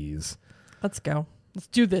 Jeez. Let's go. Let's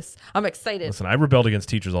do this. I'm excited. Listen, I rebelled against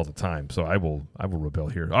teachers all the time, so I will rebel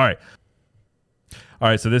here. All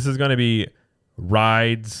right. So this is going to be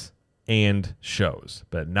rides and shows,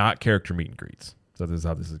 but not character meet and greets. So this is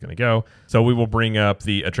how this is going to go. So we will bring up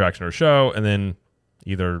the attraction or show and then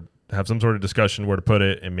either have some sort of discussion where to put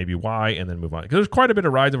it and maybe why, and then move on. Because there's quite a bit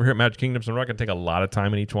of rides over here at Magic Kingdom, so we're not going to take a lot of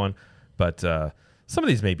time in each one. But some of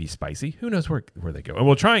these may be spicy. Who knows where they go? And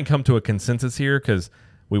we'll try and come to a consensus here because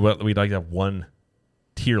we'd like to have one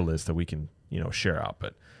tier list that we can share out.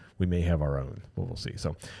 But we may have our own. We'll see.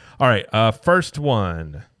 So, all right. First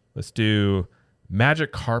one. Let's do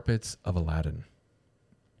Magic Carpets of Aladdin.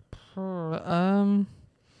 I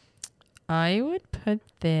would put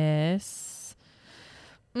this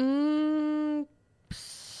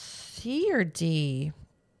C or D.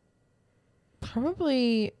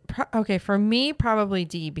 Probably okay, for me probably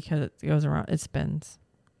D because it goes around, it spins.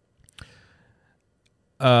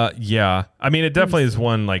 Yeah. I mean, it definitely is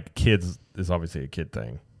one like kids is obviously a kid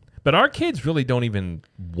thing. But our kids really don't even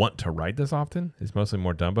want to ride this often. It's mostly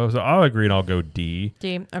more Dumbo. So I'll agree and I'll go D.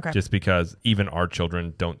 D, okay. Just because even our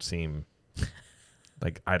children don't seem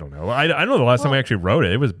like, I don't know. I know the last time we actually rode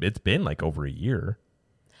it, it's been like over a year.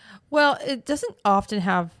 Well, it doesn't often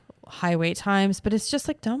have high wait times, but it's just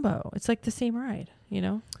like Dumbo. It's like the same ride,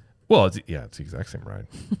 Well, it's the exact same ride,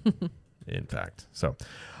 in fact. So,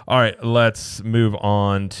 all right, let's move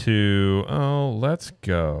on to, let's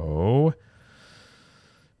go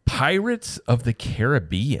Pirates of the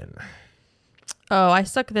Caribbean. Oh, I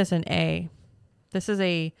stuck this in A. This is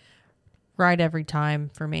a ride every time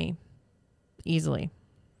for me. Easily.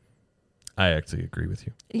 I actually agree with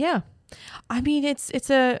you. Yeah. I mean, it's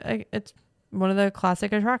one of the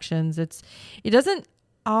classic attractions. It doesn't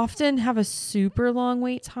often have a super long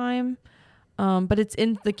wait time, but it's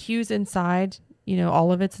in the queues inside.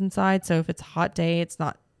 All of it's inside. So if it's a hot day, it's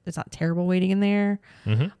not terrible waiting in there.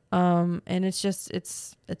 Mm-hmm. And it's just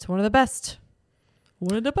it's one of the best.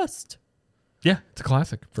 One of the best. Yeah, it's a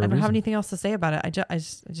classic. I don't have anything else to say about it. I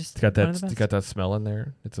just it's got that smell in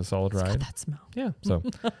there. It's a solid ride. Got that smell. Yeah. So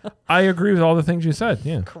I agree with all the things you said.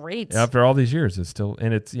 Yeah. Great. After all these years, it's still,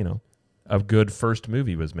 and it's a good first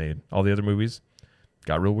movie was made. All the other movies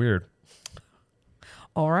got real weird.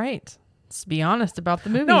 All right. Let's be honest about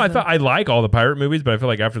the movies. No, I like all the pirate movies, but I feel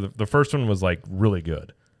like after the first one was like really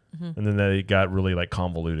good. Mm-hmm. And then they got really like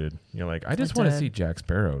convoluted. You're like, I just want to see Jack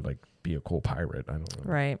Sparrow like be a cool pirate. I don't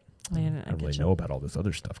know. Right. Man, I don't really know about all this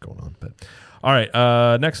other stuff going on. But all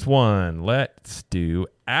right, next one. Let's do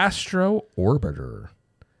Astro Orbiter.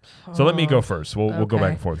 So let me go first. We'll go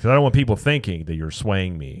back and forth because I don't want people thinking that you're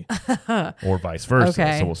swaying me or vice versa.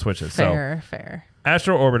 Okay. So we'll switch it. Fair.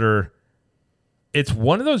 Astro Orbiter. It's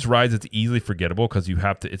one of those rides that's easily forgettable because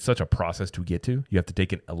it's such a process to get to. You have to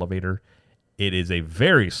take an elevator. It is a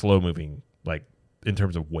very slow moving, like in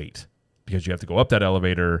terms of weight, because you have to go up that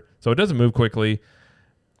elevator. So it doesn't move quickly.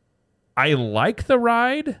 I like the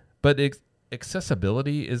ride, but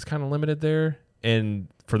accessibility is kind of limited there. And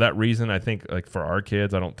for that reason, I think like for our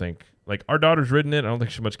kids, I don't think like our daughter's ridden it. I don't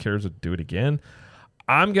think she much cares to do it again.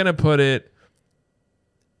 I'm going to put it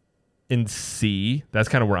in C. That's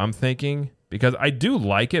kind of where I'm thinking because I do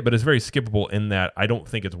like it, but it's very skippable in that I don't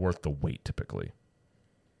think it's worth the wait typically.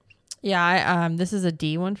 Yeah, this is a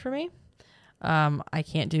D one for me. I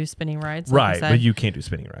can't do spinning rides. Right, but you can't do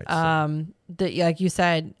spinning rides. Like you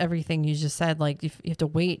said, everything you just said, like you have to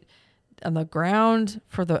wait on the ground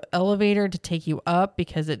for the elevator to take you up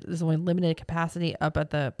because there's only limited capacity up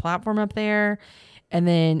at the platform up there. And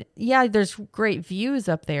then, yeah, there's great views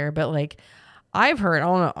up there, but like I've heard, I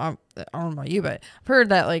don't know about you, but I've heard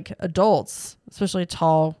that like adults, especially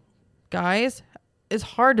tall guys, it's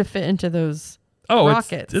hard to fit into those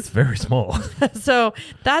rockets. It's very small. So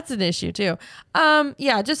that's an issue too.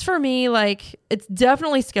 Yeah, just for me, like it's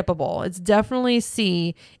definitely skippable. It's definitely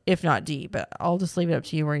C, if not D, but I'll just leave it up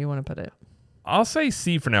to you where you want to put it. I'll say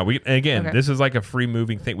C for now. This is like a free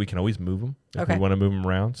moving thing. We can always move them if we want to move them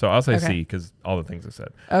around. So I'll say C because all the things I said.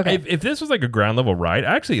 Okay. If this was like a ground level ride,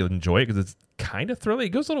 I actually enjoy it because it's kind of thrilling.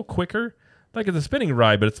 It goes a little quicker, like it's a spinning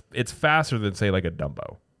ride, but it's faster than say like a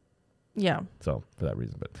Dumbo. Yeah. So for that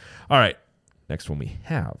reason, but all right. Next one we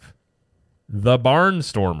have the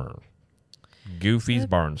Barnstormer. Goofy's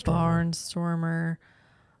Barnstormer.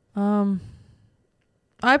 Barnstormer.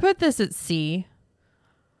 I put this at C.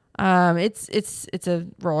 It's a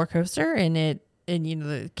roller coaster and you know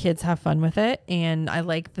the kids have fun with it and I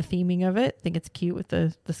like the theming of it. I think it's cute with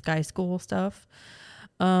the Sky School stuff.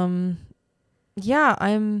 I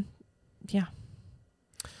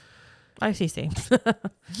say C.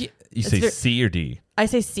 You say C or D? I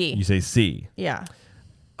say C. You say C. Yeah.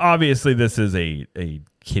 Obviously, this is a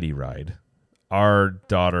kiddie ride. Our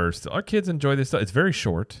kids enjoy this stuff. It's very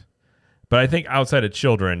short. But I think outside of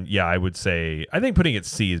children, yeah, I think putting it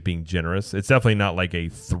C is being generous. It's definitely not like a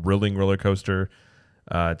thrilling roller coaster.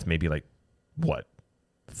 It's maybe like,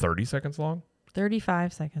 30 seconds long?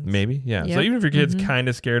 35 seconds. Maybe, yeah. Yep. So even if your kid's kind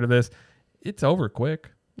of scared of this, it's over quick.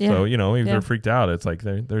 Yeah. So, even if they're freaked out, it's like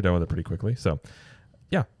they're done with it pretty quickly. So,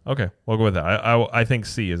 yeah, okay. We'll go with that. I think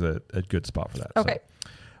C is a good spot for that. Okay.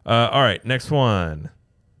 So. All right, next one.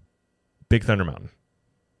 Big Thunder Mountain.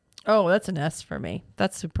 Oh, that's an S for me.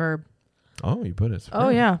 That's superb. Oh, you put it. Oh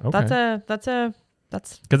yeah, okay.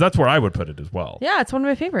 that's because that's where I would put it as well. Yeah, it's one of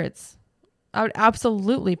my favorites. I would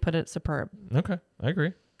absolutely put it superb. Okay, I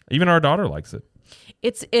agree. Even our daughter likes it.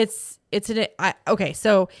 So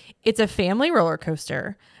it's a family roller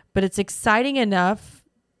coaster, but it's exciting enough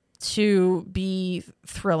to be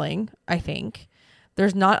thrilling. I think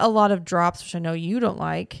there's not a lot of drops, which I know you don't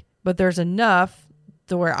like, but there's enough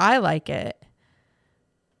to where I like it.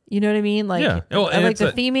 You know what I mean? Like, yeah. I like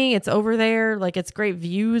the theming. It's over there. Like, it's great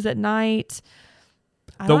views at night.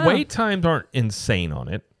 The wait times aren't insane on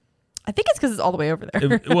it. I think it's because it's all the way over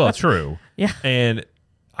there. Well, true. Yeah. And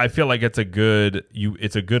I feel like it's a good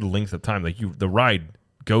length of time. Like the ride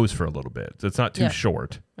goes for a little bit. So it's not too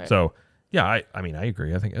short. Right. So yeah, I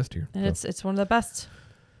agree. I think S tier. And it's one of the best.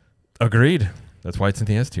 Agreed. That's why it's in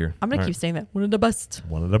the S tier. I'm gonna keep saying that. One of the best.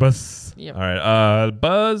 One of the best. Yep. All right.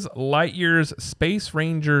 Buzz Lightyear's Space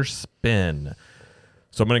Ranger Spin.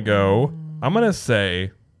 So I'm gonna say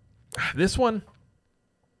this one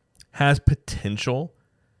has potential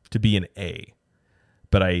to be an A,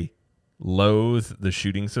 but I loathe the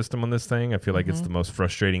shooting system on this thing. I feel like it's the most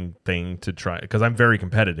frustrating thing to try because I'm very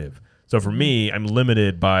competitive. So for me, I'm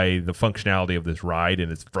limited by the functionality of this ride,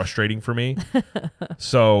 and it's frustrating for me.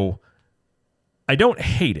 So I don't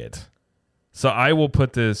hate it. So I will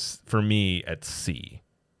put this for me at C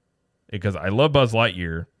because I love Buzz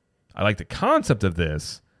Lightyear. I like the concept of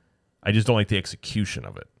this. I just don't like the execution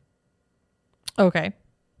of it. Okay.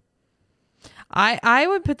 I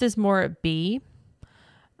would put this more at B,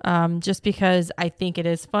 just because I think it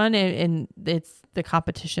is fun and it's the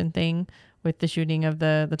competition thing with the shooting of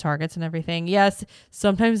the targets and everything. Yes,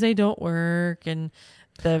 sometimes they don't work and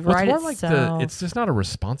the ride itself. It's just not a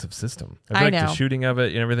responsive system. I know. The shooting of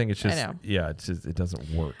it and everything. It's just it doesn't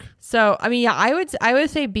work. So I mean, yeah, I would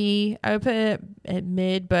say B. I would put it at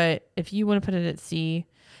mid, but if you want to put it at C,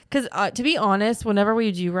 because to be honest, whenever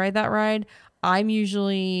we do ride that ride, I'm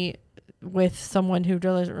usually with someone who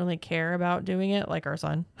doesn't really care about doing it, like our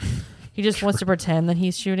son. He just wants to pretend that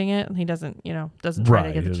he's shooting it, and he doesn't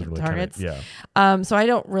try to get the targets. So I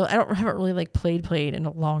haven't really like played in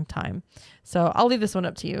a long time. So I'll leave this one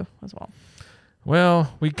up to you as well.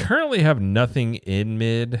 Well, we currently have nothing in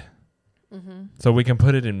mid, so we can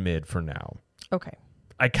put it in mid for now. Okay.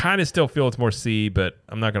 I kind of still feel it's more C, but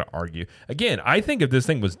I'm not going to argue. Again, I think if this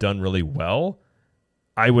thing was done really well,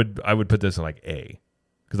 I would put this in like A.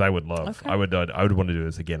 because I would love. Okay. I would want to do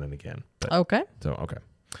this again and again. But, Okay. So okay.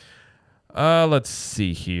 Let's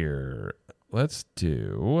see here. Let's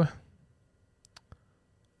do.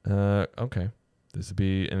 Okay. This would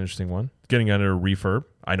be an interesting one. Getting under refurb.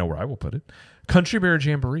 I know where I will put it. Country Bear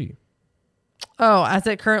Jamboree. Oh, as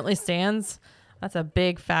it currently stands, that's a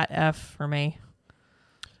big fat F for me.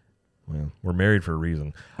 Well, we're married for a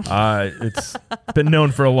reason. It's been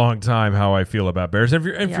known for a long time how I feel about bears. If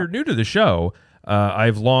you're new to the show,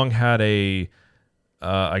 I've long had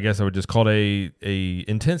I guess I would just call it a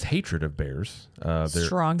intense hatred of bears.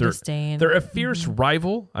 Strong disdain. They're a fierce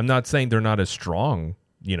rival. I'm not saying they're not a strong,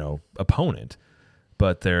 opponent,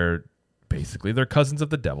 but they're cousins of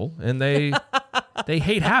the devil, and they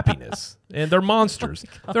hate happiness, and they're monsters.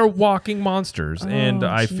 They're walking monsters, and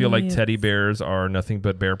I feel like teddy bears are nothing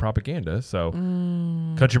but bear propaganda. So,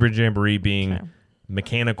 Country Bear Jamboree being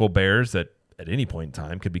mechanical bears that at any point in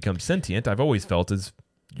time could become sentient, I've always felt is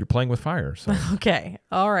you're playing with fire. So okay,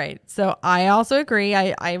 all right. So I also agree.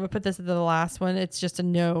 I would put this at the last one. It's just a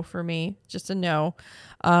no for me. Just a no.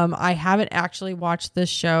 I haven't actually watched this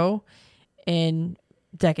show in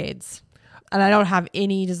decades. And I don't have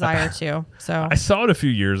any desire to. So I saw it a few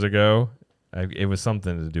years ago. It was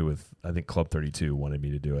something to do with, I think Club 32 wanted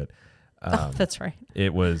me to do it. That's right.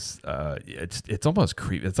 It was it's almost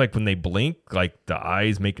creepy. It's like when they blink, like the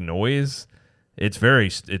eyes make noise. It's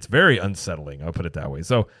very unsettling. I'll put it that way.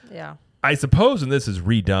 So yeah, I suppose when this is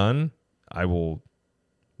redone, I will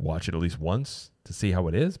watch it at least once to see how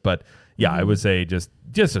it is. But yeah, I would say just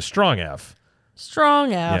a strong F.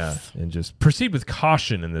 Strong F. Yeah, and just proceed with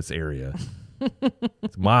caution in this area.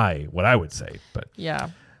 It's what I would say. But yeah.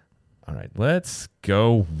 All right, let's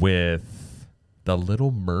go with the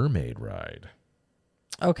Little Mermaid ride.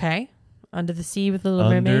 Okay. Under the Sea with the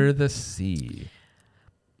Little Mermaid. Under the Sea.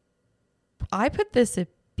 I put this at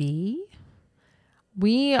B.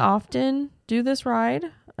 We often do this ride.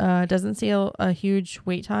 It doesn't see a huge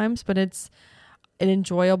wait times, but it's an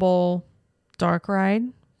enjoyable dark ride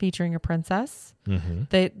featuring a princess. Mm-hmm.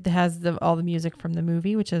 That has all the music from the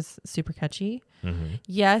movie, which is super catchy. Mm-hmm.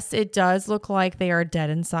 Yes, it does look like they are dead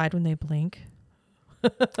inside when they blink.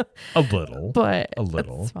 A little. But a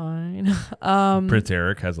little. it's fine. Prince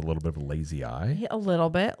Eric has a little bit of a lazy eye. A little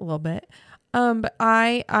bit. But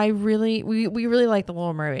I really, we really like the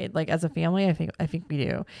Little Mermaid. Like as a family, I think we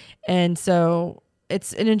do. And so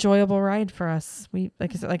it's an enjoyable ride for us. We,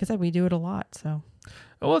 like I said, we do it a lot. So.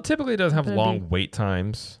 Well, it typically does have long wait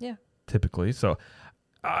times. Yeah. Typically. So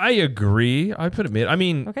I agree. I put it mid. I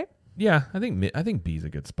mean, okay. Yeah, I think B is a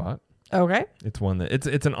good spot. Okay. It's one that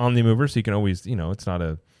it's an omni mover, so you can always, it's not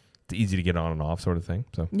it's easy to get on and off sort of thing.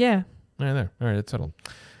 So yeah. Right there. All right, it's settled.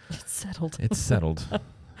 It's settled. At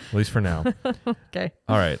least for now. Okay.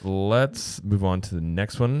 All right, let's move on to the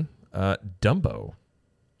next one. Dumbo.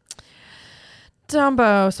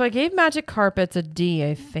 So I gave Magic Carpets a D,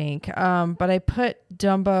 I think. But I put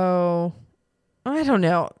Dumbo. I don't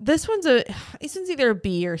know. This one's either a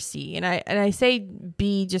B or C, and I say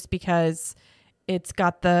B just because it's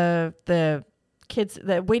got the kids,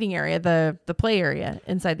 the waiting area, the play area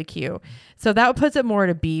inside the queue. So that puts it more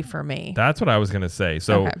to B for me. That's what I was gonna say.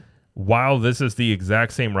 So while this is the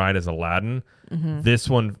exact same ride as Aladdin, this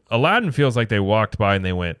one Aladdin feels like they walked by and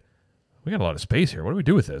they went, "We got a lot of space here. What do we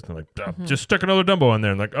do with this?" And they're like, "Just stick another Dumbo in there."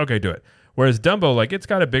 And like, "Okay, do it." Whereas Dumbo, like, it's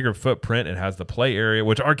got a bigger footprint. It has the play area,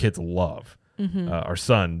 which our kids love. Our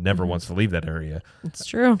son never wants to leave that area. It's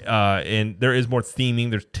true. And there is more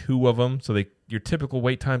theming. There's 2 of them. So your typical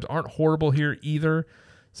wait times aren't horrible here either.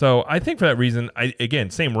 So I think for that reason,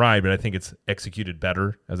 again, same ride, but I think it's executed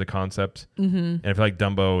better as a concept. And I feel like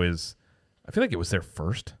Dumbo I feel like it was there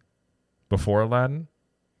first before Aladdin.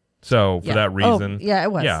 So for that reason,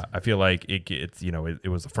 it was. Yeah, I feel like it's it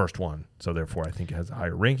was the first one. So therefore, I think it has a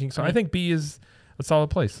higher ranking. So I think B is a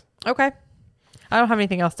solid place. Okay. I don't have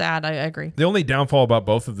anything else to add. I agree. The only downfall about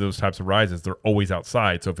both of those types of rides is they're always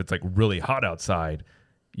outside. So if it's like really hot outside,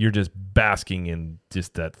 you're just basking in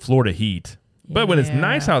just that Florida heat. But when it's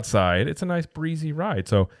nice outside, it's a nice breezy ride.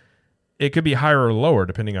 So it could be higher or lower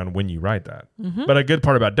depending on when you ride that. But a good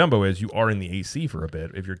part about Dumbo is you are in the AC for a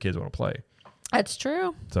bit if your kids want to play. That's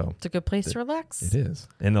true. So it's a good place to relax. It is.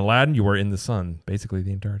 In Aladdin, you were in the sun basically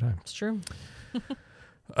the entire time. It's true.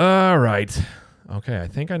 All right. Okay, I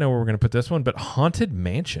think I know where we're going to put this one, but Haunted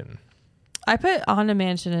Mansion. I put Haunted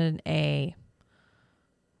Mansion in A.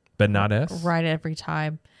 But not S? Right every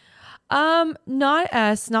time. Not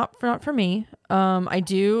S, not for me. Like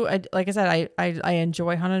I said, I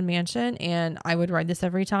enjoy Haunted Mansion and I would ride this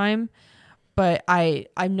every time, but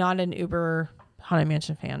I'm not an uber Haunted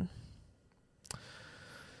Mansion fan.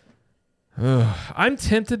 I'm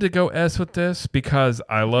tempted to go S with this because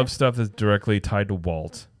I love stuff that's directly tied to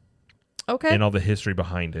Walt Okay. and all the history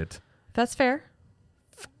behind it. That's fair.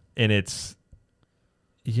 And it's,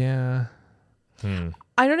 yeah.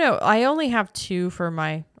 I don't know. I only have 2 for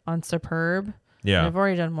my on Superb. Yeah. And I've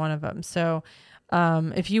already done one of them. So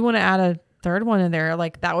if you want to add a third one in there,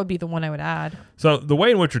 like that would be the one I would add. So the way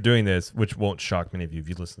in which we're doing this, which won't shock many of you if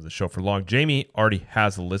you listen to the show for long, Jamie already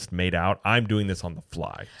has a list made out. I'm doing this on the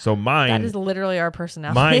fly. So mine, That is literally our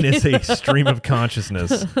personality. mine is a stream of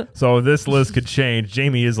consciousness. So this list could change.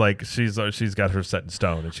 Jamie is like, she's got her set in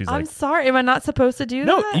stone, and she's I'm like, sorry. Am I not supposed to do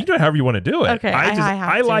no, that? you do it however you want to do it. Okay, I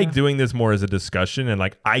have to. like doing this more as a discussion, and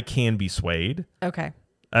like I can be swayed. Okay.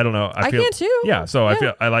 I don't know. I can too. Yeah. So I Yeah.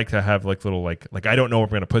 feel I like to have like little like I don't know where I'm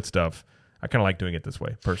going to put stuff. I kind of like doing it this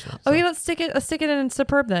way personally. So. Okay, let's stick it in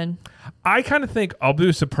Superb then. I kind of think I'll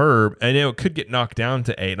do Superb, and it could get knocked down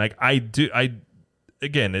to 8. Like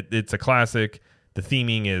again, it's a classic. The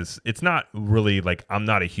theming it's not really like, I'm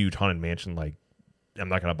not a huge Haunted Mansion, like I'm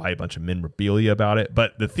not going to buy a bunch of memorabilia about it,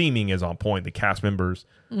 but the theming is on point. The cast members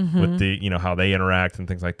with the, how they interact and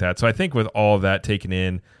things like that. So I think with all of that taken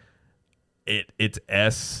in, it's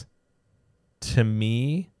S to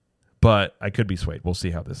me, but I could be swayed. We'll see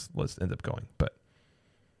how this list ends up going. But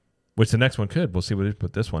which the next one could. We'll see what it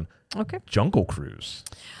put this one. Okay. Jungle Cruise.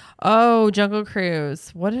 Oh, Jungle Cruise.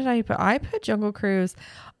 What did I put? I put Jungle Cruise.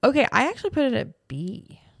 Okay, I actually put it at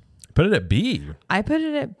B. Put it at B. I put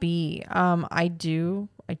it at B. I do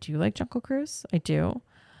like Jungle Cruise. I do.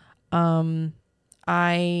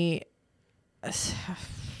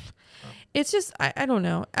 It's just I don't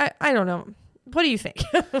know. I don't know. What do you think?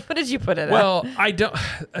 What did you put it at? Well, I don't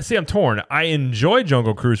see. I'm torn. I enjoy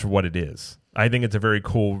Jungle Cruise for what it is. I think it's a very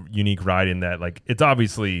cool, unique ride in that, like, it's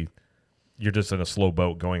obviously you're just in a slow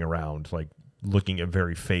boat going around, like looking at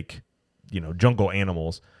very fake, jungle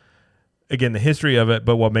animals. Again, the history of it,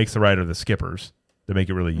 but what makes the ride are the skippers that make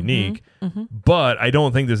it really unique. But I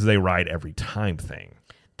don't think this is a ride every time thing.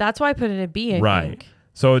 That's why I put it at B. I think.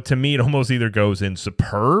 So to me, it almost either goes in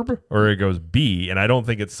Superb or it goes B, and I don't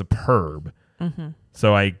think it's Superb.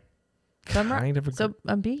 So I kind of agree. So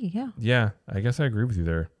a B, yeah. Yeah, I guess I agree with you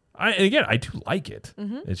there. And again, I do like it.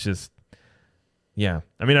 It's just, yeah.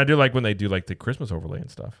 I mean, I do like when they do like the Christmas overlay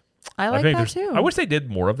and stuff. I like that too. I wish they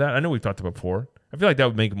did more of that. I know we've talked about before. I feel like that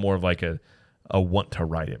would make it more of like a want to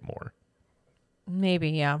ride it more.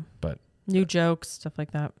 Maybe, yeah. But new jokes, stuff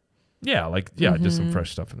like that. Yeah, just some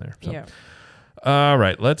fresh stuff in there. So. Yeah. All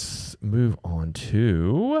right, let's move on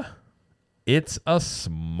to It's a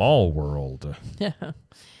Small World. Yeah.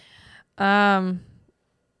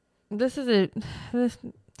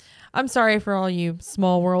 I'm sorry for all you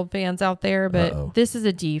Small World fans out there, but This is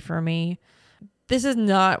a D for me. This is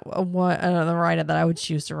not another ride that I would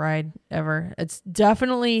choose to ride ever. It's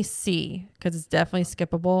definitely C because it's definitely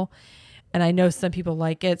skippable, and I know some people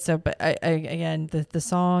like it. So, but again, the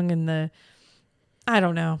song and I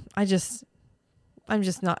don't know. I'm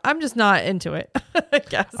just not into it. I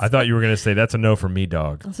guess. I thought you were going to say that's a no for me,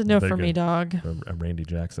 dog. That's a no for me, dog. Randy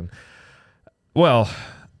Jackson. Well,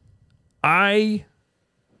 okay,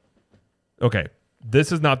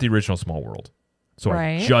 this is not the original Small World, so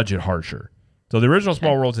I judge it harsher. So the original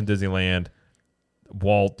Small World's in Disneyland.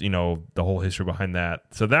 Walt, the whole history behind that.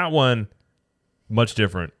 So that one, much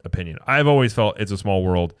different opinion. I've always felt It's a Small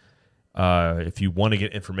World. If you want to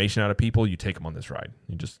get information out of people, you take them on this ride.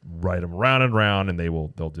 You just ride them around and around, and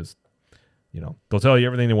they'll just, they'll tell you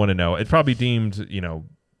everything they want to know. It's probably deemed,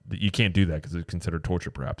 that you can't do that because it's considered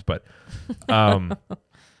torture, perhaps. But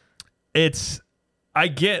I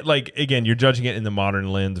get, like, again, you're judging it in the modern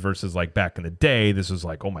lens versus like back in the day. This was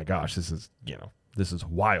like, oh my gosh, this is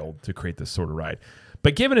wild to create this sort of ride.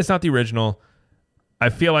 But given it's not the original, I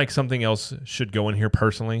feel like something else should go in here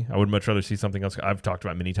personally. I would much rather see something else. I've talked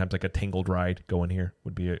about many times, like a Tangled ride go in here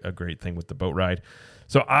would be a great thing with the boat ride.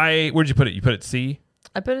 So where'd you put it? You put it C?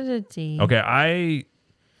 I put it at D. Okay,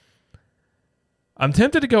 I'm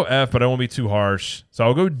tempted to go F, but I won't be too harsh. So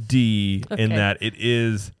I'll go D in that it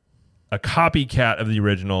is a copycat of the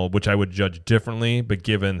original, which I would judge differently. But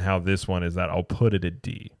given how this one is, that I'll put it at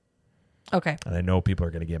D. Okay. And I know people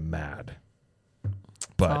are going to get mad.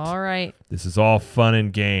 But all right. This is all fun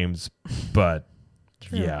and games, but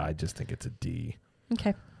yeah, I just think it's a D.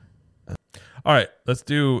 Okay. All right, this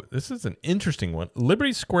is an interesting one.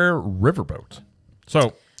 Liberty Square Riverboat.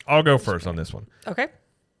 So I'll go first on this one. Okay.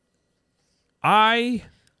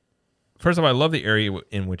 First of all, I love the area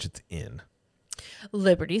in which it's in.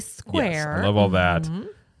 Liberty Square. Yes, I love all that.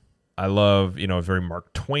 I love, very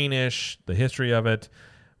Mark Twain-ish, the history of it.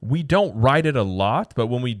 We don't ride it a lot, but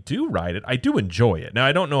when we do ride it, I do enjoy it. Now,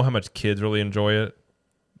 I don't know how much kids really enjoy it,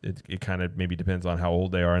 It kind of maybe depends on how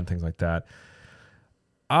old they are and things like that.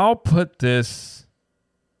 I'll put this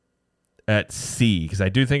at C because I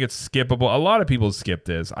do think it's skippable. A lot of people skip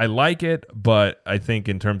this. I like it, but I think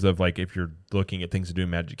in terms of like if you're looking at things to do in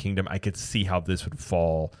Magic Kingdom, I could see how this would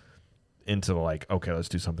fall into like, okay, let's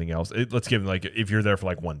do something else. Let's give like if you're there for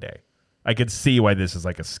like one day, I could see why this is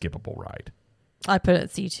like a skippable ride. I put it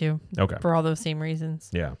at C too. Okay, for all those same reasons.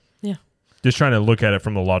 Yeah. Just trying to look at it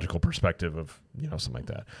from the logical perspective of something like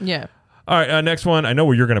that. Yeah. All right, next one. I know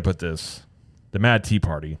where you're going to put this. The Mad Tea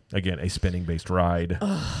Party. Again, a spinning based ride.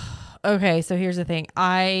 Okay, so here's the thing.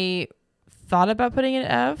 I thought about putting it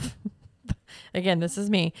at F. Again, this is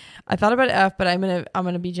me. I thought about F, but I'm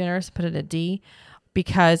gonna be generous and put it at D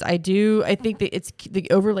because I think that the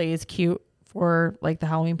overlay is cute for like the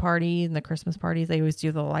Halloween party and the Christmas parties. They always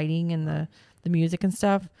do the lighting and the music and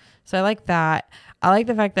stuff. So I like that. I like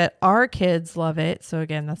the fact that our kids love it. So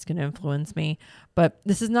again, that's going to influence me. But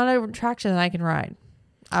this is not an attraction that I can ride.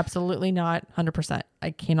 Absolutely not. 100%.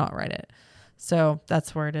 I cannot ride it. So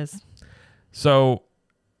that's where it is. So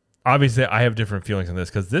obviously I have different feelings on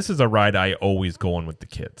this because this is a ride I always go on with the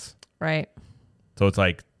kids. Right. So it's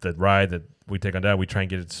like the ride that we take on Dad. We try and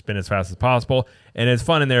get it to spin as fast as possible. And it's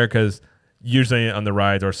fun in there because usually on the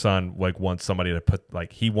rides, our son like wants somebody to put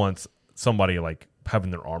like he wants somebody like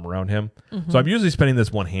having their arm around him. Mm-hmm. So I'm usually spinning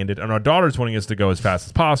this one-handed and our daughter's wanting us to go as fast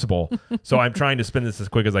as possible. So I'm trying to spin this as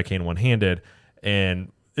quick as I can one-handed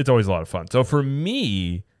and it's always a lot of fun. So for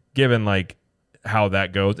me, given like how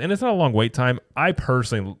that goes, and it's not a long wait time, I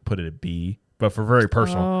personally put it at B, but for very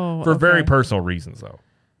personal reasons though.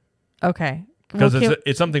 Okay. Because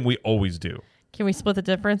it's something we always do. Can we split the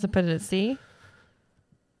difference and put it at C?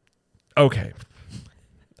 Okay.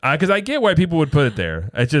 Because I get why people would put it there.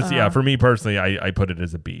 It's just, for me personally, I put it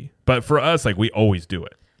as a B. But for us, like, we always do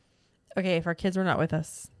it. Okay, if our kids were not with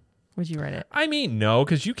us, would you write it? I mean, no,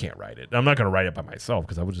 because you can't write it. I'm not going to write it by myself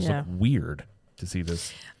because I would just look weird to see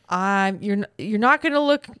this. You're not going to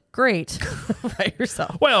look great by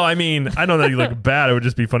yourself. Well, I mean, I don't know that you look bad. It would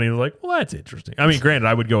just be funny. Like, well, that's interesting. I mean, granted,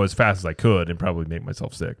 I would go as fast as I could and probably make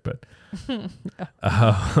myself sick. But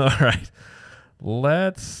all right.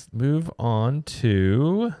 Let's move on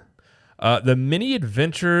to the Mini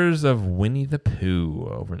Adventures of Winnie the Pooh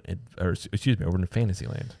over in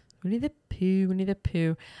Fantasyland. Winnie the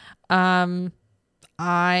Pooh. I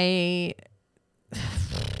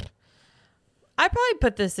probably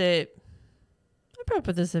put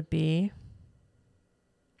this at B.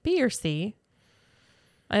 B or C.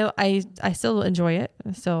 I still enjoy it.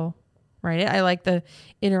 I still write it. I like the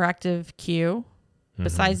interactive queue.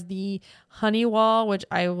 Besides the honey wall, which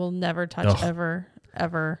I will never touch ever.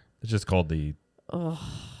 It's just called the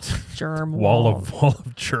germ wall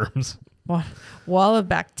of germs. Wall of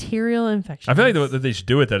bacterial infection. I feel like that they should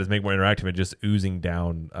do it that is make more interactive and just oozing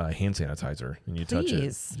down hand sanitizer and you touch it.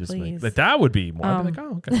 Just like that would be more. I'd be like,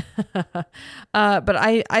 oh, okay. But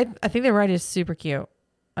I think the ride is super cute.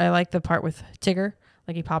 I like the part with Tigger,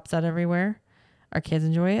 like he pops out everywhere. Our kids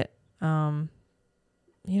enjoy it.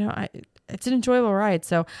 It's an enjoyable ride,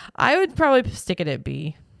 so I would probably stick it at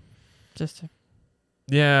B.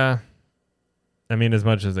 Yeah. I mean, as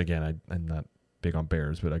much as, again, I'm not big on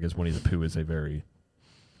bears, but I guess Winnie the Pooh is a very...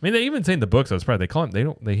 I mean, they even say in the books, I was probably, they call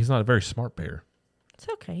him, he's not a very smart bear. It's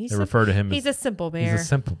okay. They refer to him he's a simple bear. He's a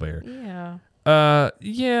simple bear. Yeah.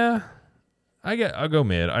 Yeah. I'll go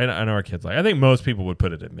mid. I know our kids I think most people would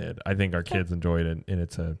put it at mid. I think our kids enjoyed it, and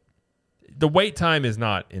it's the wait time is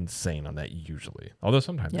not insane on that usually. Although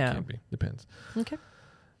sometimes it can be. Depends. Okay.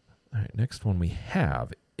 All right. Next one we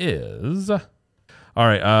have is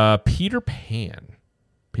Peter Pan.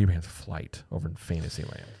 Peter Pan's Flight over in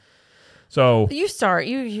Fantasyland. So you start.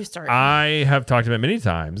 You start. I have talked about it many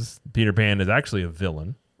times. Peter Pan is actually a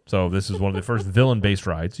villain. So this is one of the first villain-based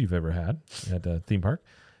rides you've ever had at a theme park.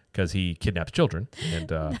 Because he kidnaps children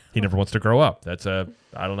and he never wants to grow up. That's I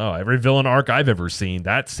don't know. Every villain arc I've ever seen,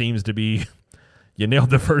 that seems to be, you nailed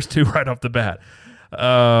the first two right off the bat.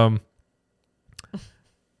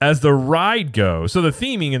 As the ride goes, so the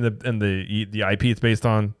theming and the IP it's based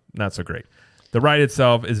on, not so great. The ride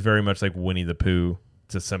itself is very much like Winnie the Pooh.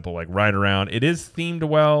 It's a simple like ride around. It is themed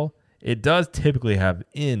well. It does typically have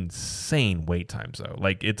insane wait times though.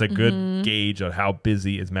 Like it's a good gauge of how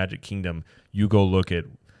busy is Magic Kingdom. You go look at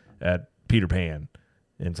Peter Pan,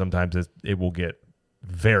 and sometimes it will get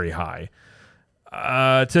very high.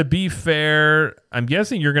 To be fair, I'm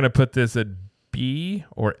guessing you're going to put this at B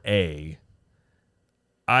or A.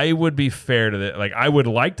 I would be fair to that. Like I would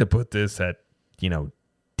like to put this at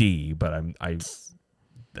D, but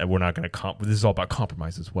we're not going to this is all about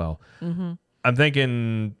compromise as well. Mm-hmm. I'm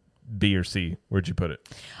thinking B or C? Where'd you put it?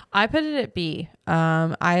 I put it at B.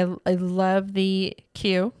 I love the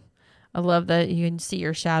queue. I love that you can see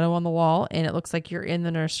your shadow on the wall and it looks like you're in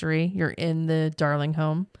the nursery. You're in the Darling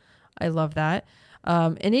home. I love that.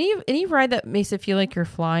 And any ride that makes it feel like you're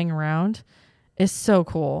flying around is so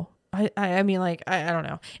cool. I mean, like, I don't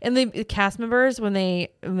know. And the cast members, when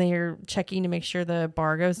they're checking to make sure the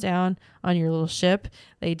bar goes down on your little ship,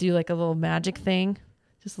 they do like a little magic thing,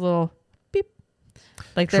 just a little beep.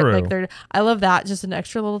 I love that. Just an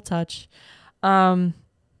extra little touch.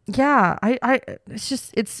 Yeah,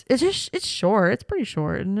 it's short. It's pretty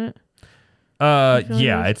short, isn't it?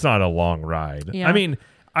 Yeah, it's not a long ride. Yeah. I mean,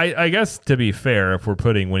 I guess to be fair, if we're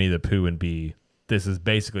putting Winnie the Pooh in B, this is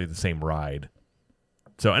basically the same ride.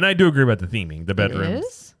 So, and I do agree about the theming. The bedrooms. It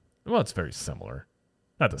is? Well, it's very similar.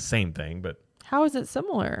 Not the same thing, but How is it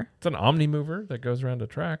similar? it's an omnimover that goes around a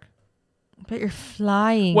track. But you're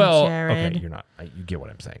flying, Well, Jared. okay, you're not. You get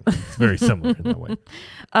what I'm saying. It's very similar in that way.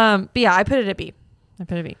 But yeah, I put it at B.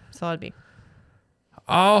 Solid B.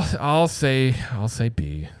 I'll say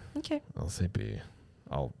B. Okay. I'll say B.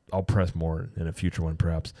 I'll press more in a future one,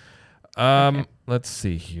 perhaps. Okay. Let's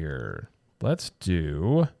see here. Let's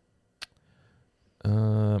do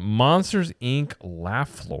Monsters Inc. Laugh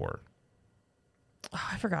Floor. Oh,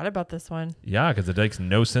 I forgot about this one. Yeah, because it makes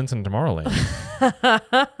no sense in Tomorrowland.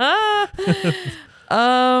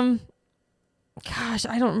 Gosh,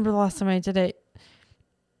 I don't remember the last time I did it.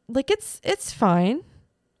 Like it's fine.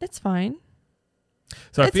 It's fine.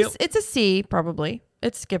 So I feel it's a C probably.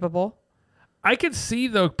 It's skippable. I could see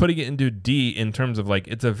though putting it into D in terms of like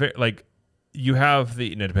it's a very like you have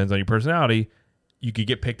the and it depends on your personality. You could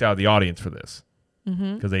get picked out of the audience for this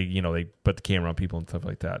because they put the camera on people and stuff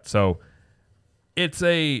like that. So it's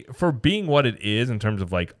for being what it is in terms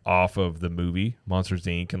of like off of the movie Monsters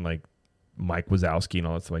Inc. and like Mike Wazowski and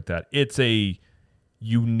all that stuff like that. It's a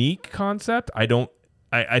unique concept. I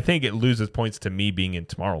think it loses points to me being in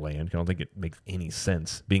Tomorrowland. I don't think it makes any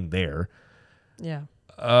sense being there. Yeah.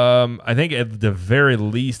 I think at the very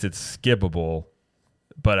least it's skippable,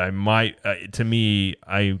 but I might. To me,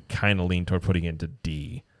 I kind of lean toward putting it into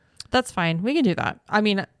D. That's fine. We can do that. I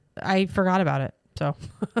mean, I forgot about it, so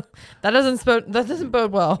that doesn't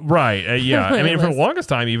bode well. Right? Yeah. I mean, for the list. longest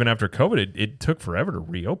time, even after COVID, it took forever to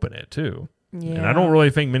reopen it too. Yeah. And I don't really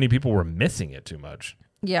think many people were missing it too much.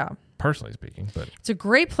 Yeah. Personally speaking, but It's a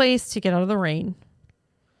great place to get out of the rain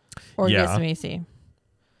or Yeah. get some AC.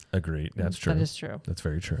 agreed. That's true. That is true. That's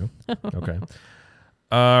very true. Okay.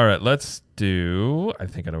 All right. Let's do. I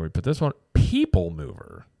think I know where we put this one. People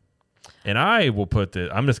Mover, and I will put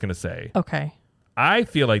the. I'm just gonna say. Okay. I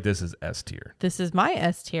feel like this is S tier. This is my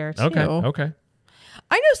S tier too. Okay. Okay.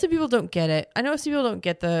 I know some people don't get it. I know some people don't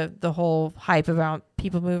get the whole hype about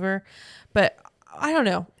People Mover, but I don't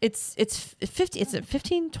know. It's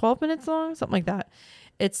 12 minutes long, something like that.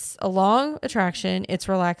 It's a long attraction. It's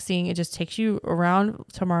relaxing. It just takes you around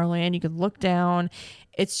Tomorrowland. You can look down.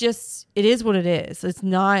 It is what it is. It's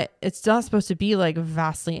not supposed to be like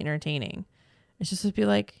vastly entertaining. It's just supposed to be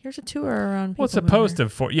like, here's a tour around. Well, it's supposed to.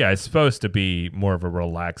 It's supposed to be more of a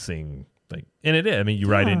relaxing like, and it is. I mean, you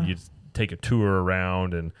ride in, you take a tour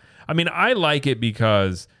around, and I mean, I like it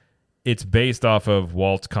because it's based off of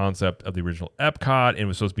Walt's concept of the original Epcot, and it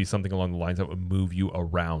was supposed to be something along the lines that would move you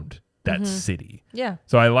around that city. Yeah.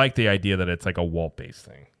 So I like the idea that it's like a Walt-based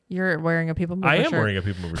thing. You're wearing a People Mover I am shirt. wearing a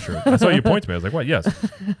People Mover shirt. I saw you point to me. I was like, what? Yes.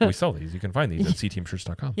 We sell these. You can find these at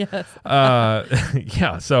cteamshirts.com. Yes.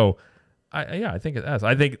 Yeah. So I think it has.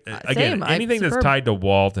 I think again, same. anything that's tied to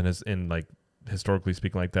Walt and is in like historically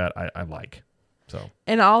speaking like that, I like. So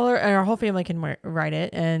and our whole family can ride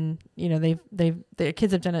it, and you know the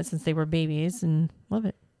kids have done it since they were babies and love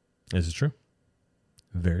it. This is true.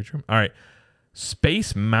 Very true. All right.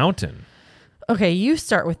 Space Mountain. Okay, you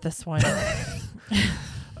start with this one.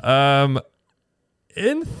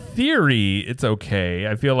 In theory, it's okay.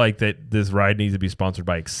 I feel like that this ride needs to be sponsored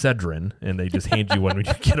by Excedrin, and they just hand you one when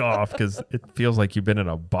you get off because it feels like you've been in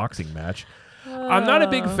a boxing match. I'm not a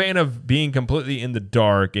big fan of being completely in the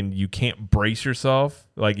dark and you can't brace yourself,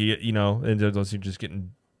 like you know, and you're just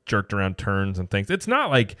getting jerked around turns and things. It's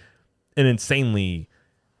not like an insanely.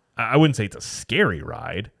 I wouldn't say it's a scary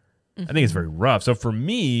ride. I think it's very rough. So for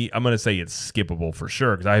me, I'm going to say it's skippable for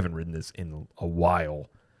sure because I haven't ridden this in a while.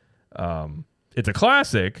 It's a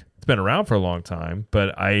classic. It's been around for a long time,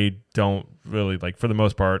 but I don't really like. For the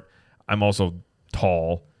most part, I'm also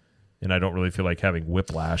tall, and I don't really feel like having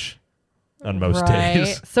whiplash on most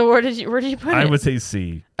days. So where did you put it? I would say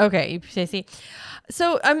C. Okay, you say C.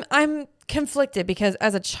 So I'm conflicted because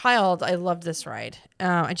as a child I loved this ride.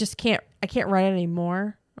 I can't ride it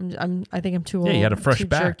anymore. I think I'm too old. Yeah, you had a fresh too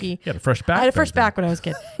back. Jerky. You had a fresh back. I had a fresh back when I was a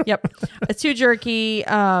kid. Yep. It's too jerky.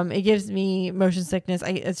 It gives me motion sickness.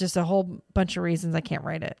 It's just a whole bunch of reasons I can't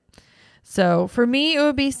ride it. So for me, it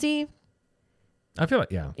would be C. I feel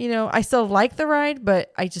like, yeah. You know, I still like the ride,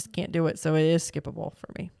 but I just can't do it. So it is skippable for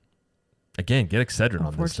me. Again, get Excedrin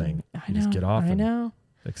on this thing. I You know. just get off. I know.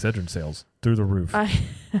 Excedrin sales through the roof I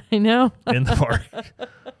know. in the park.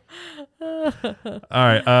 All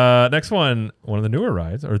right. Next one of the newer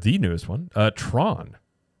rides, or the newest one, Tron.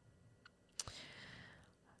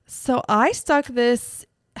 So I stuck this.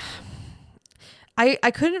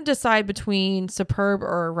 I couldn't decide between Superb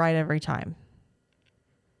or Ride Every Time.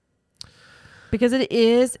 Because it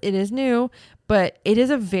is new, but it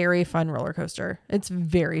is a very fun roller coaster. It's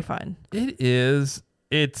very fun. It is.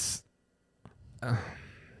 It's.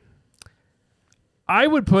 I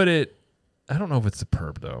would put it. I don't know if it's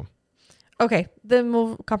Superb though. Okay, then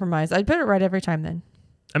we'll compromise. I'd put it Ride Every Time then.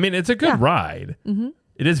 I mean, it's a good ride. Mm-hmm.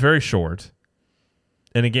 It is very short.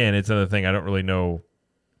 And again, it's another thing I don't really know.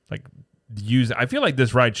 Like, I feel like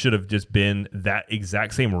this ride should have just been that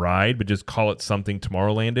exact same ride, but just call it something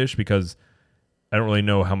Tomorrowlandish, because I don't really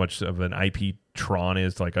know how much of an IP Tron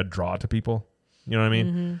is like a draw to people. You know what I mean?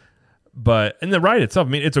 Mm-hmm. But in the ride itself, I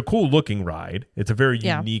mean, it's a cool looking ride. It's a very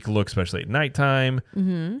unique look, especially at nighttime.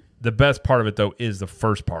 Mm-hmm. The best part of it though is the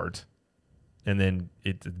first part. And then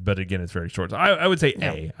but again, it's very short. So I would say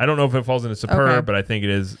A. I don't know if it falls into Superb, but I think it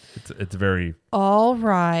is. It's very. All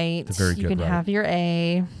right. It's a very good you can ride. have your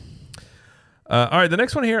A. All right, the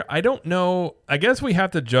next one here, I don't know. I guess we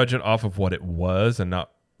have to judge it off of what it was and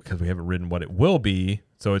not because we haven't ridden what it will be.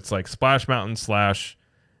 So it's like Splash Mountain /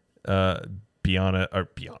 Biana or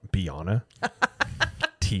Biana.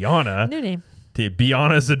 Tiana. New name.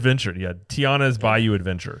 Biana's Adventure. Yeah, Tiana's Bayou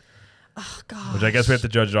Adventure. Oh, God. Which I guess we have to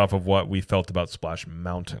judge it off of what we felt about Splash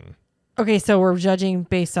Mountain. Okay, so we're judging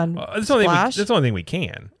based on That's Splash? the only thing we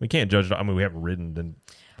can. We can't judge it. I mean, we haven't ridden and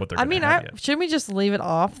what they're going to have yet. Shouldn't we just leave it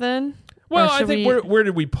off then? Well, I think where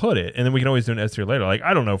did we put it? And then we can always do an S tier later. Like,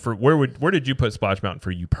 I don't know. Where did you put Splash Mountain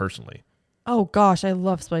for you personally? Oh, gosh, I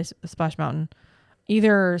love Splash Mountain.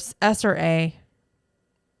 Either S or A.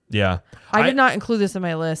 Yeah. I did not include this in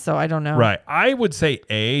my list, so I don't know. Right. I would say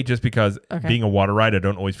A just because being a water ride, I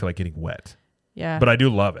don't always feel like getting wet. Yeah. But I do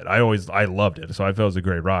love it. I loved it. So I felt it was a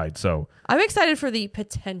great ride. So I'm excited for the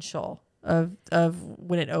potential of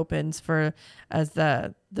when it opens as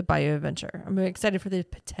the Bayou Adventure. I'm excited for the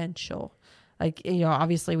potential. Like, you know,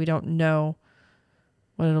 obviously we don't know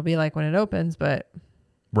what it'll be like when it opens, but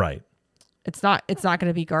right. It's not going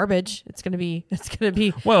to be garbage. It's going to be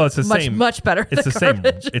well, it's the same much better. It's the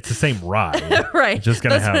garbage. same. It's the same ride. Right. It's just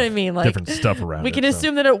going to have what I mean. Like, different stuff around. We can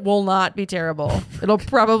assume that it will not be terrible. It'll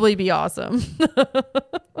probably be awesome.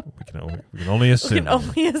 we can only assume.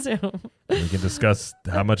 We can discuss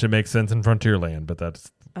how much it makes sense in Frontierland, but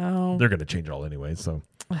they're going to change it all anyway. So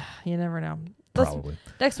you never know. Probably.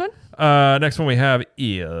 Next one. Next one we have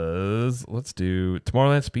is let's do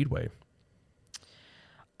Tomorrowland Speedway.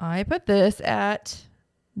 I put this at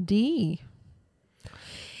D.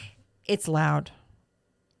 It's loud.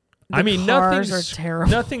 I mean, cars are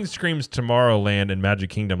terrible. Nothing screams Tomorrowland and Magic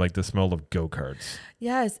Kingdom like the smell of go-karts.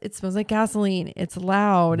 Yes, it smells like gasoline. It's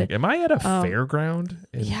loud. Like, am I at a fairground?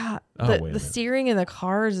 Yeah. The steering in the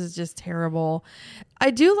cars is just terrible. I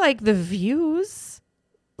do like the views.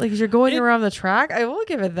 Like, as you're going around the track, I will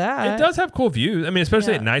give it that. It does have cool views. I mean,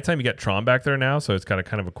 especially at nighttime, you got Tron back there now, so it's got a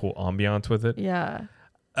kind of a cool ambiance with it. Yeah.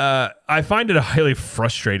 I find it a highly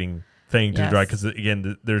frustrating thing to drive because,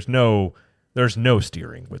 again, there's no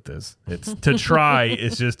steering with this. It's to try.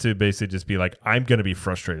 It's just to basically just be like, I'm going to be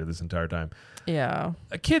frustrated this entire time. Yeah.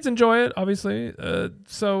 Kids enjoy it, obviously.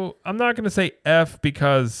 So I'm not going to say F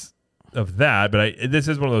because of that, but this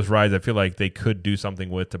is one of those rides I feel like they could do something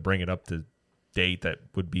with to bring it up to date that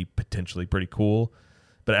would be potentially pretty cool.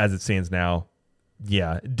 But as it stands now,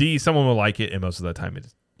 yeah, D, someone will like it, and most of the time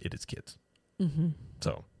it is kids. Mm-hmm.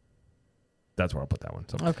 So that's where I'll put that one.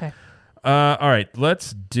 So okay. All right,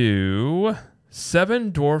 let's do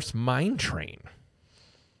Seven Dwarfs Mine Train.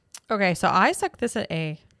 Okay, so I stuck this at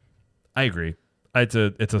A. I agree. It's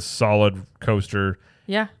a solid coaster.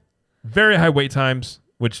 Yeah. Very high wait times,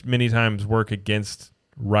 which many times work against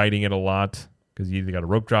riding it a lot because you either got to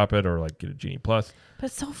rope drop it or like get a Genie Plus. But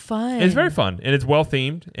it's so fun. It's very fun, and it's well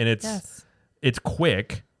themed, and it's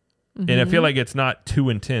quick, and I feel like it's not too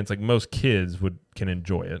intense. Like most kids can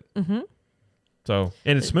enjoy it. Mm-hmm. So,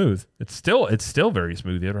 and it's smooth. It's still very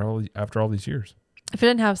smooth after all these years. If it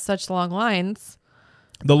didn't have such long lines.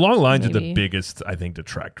 The long lines are the biggest, I think,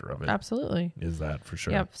 detractor of it. Absolutely. Is that for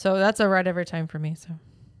sure. Yep. So that's a ride every time for me. So.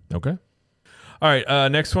 Okay. All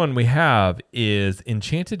right. Next one we have is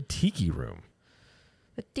Enchanted Tiki Room.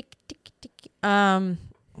 The tick, tick, tick.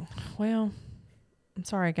 Well, I'm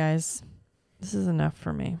sorry, guys. This is enough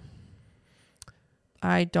for me.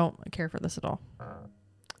 I don't care for this at all.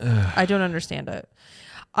 I don't understand it.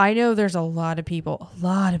 I know there's a lot of people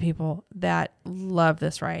that love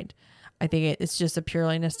this ride. I think it's just a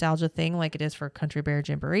purely nostalgia thing like it is for Country Bear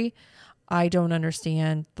Jamboree. I don't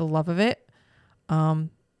understand the love of it.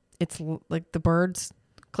 It's like the birds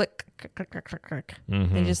click, click, click, click, click, click.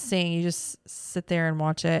 Mm-hmm. They just sing. You just sit there and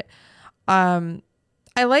watch it.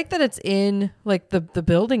 I like that it's in like the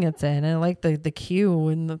building it's in, and I like the queue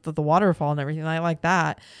and the waterfall and everything. I like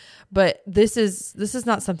that. But this is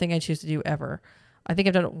not something I choose to do ever. I think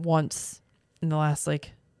I've done it once in the last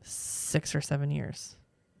like 6 or 7 years,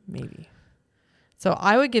 maybe. So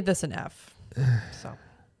I would give this an F. So,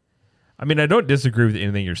 I mean, I don't disagree with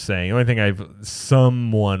anything you're saying. The only thing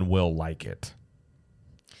someone will like it.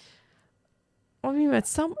 I mean,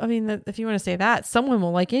 if you want to say that, someone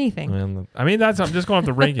will like anything. I mean, I'm just going off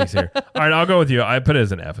the rankings here. All right, I'll go with you. I put it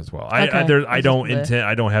as an F as well. Okay. I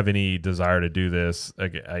don't have any desire to do this.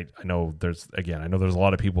 I know there's a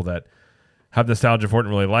lot of people that have nostalgia for it and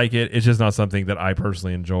really like it. It's just not something that I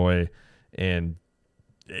personally enjoy. And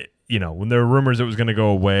when there were rumors it was going to go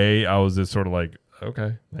away, I was just sort of like,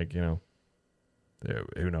 okay,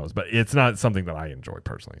 who knows? But it's not something that I enjoy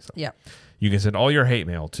personally. So. Yeah. You can send all your hate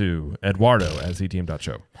mail to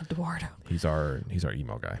Eduardo@ctm.show. Eduardo. He's our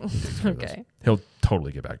email guy. Okay. He'll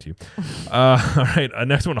totally get back to you. All right.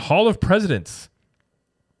 Next one, Hall of Presidents.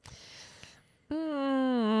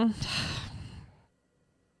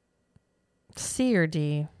 C or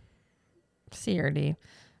D. C or D.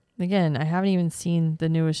 Again, I haven't even seen the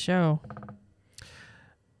newest show.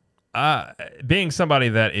 Being somebody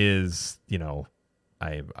that is,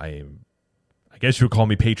 I guess you would call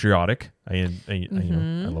me patriotic. I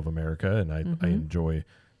love America and I enjoy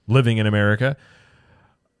living in America.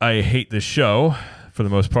 I hate this show for the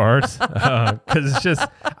most part because it's just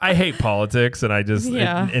I hate politics and I just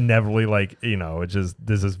inevitably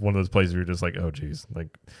this is one of those places where you're just like, oh geez,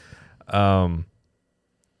 like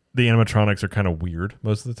the animatronics are kind of weird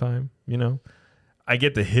most of the time. I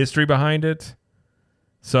get the history behind it,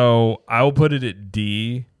 so I will put it at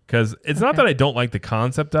D. Because it's not that I don't like the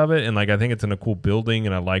concept of it, and I think it's in a cool building,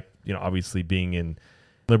 and I like obviously being in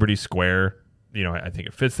Liberty Square. I think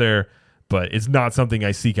it fits there, but it's not something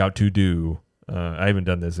I seek out to do. I haven't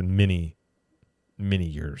done this in many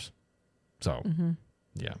years, so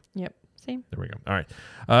yeah. Yep. Same. There we go. All right,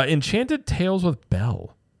 Enchanted Tales with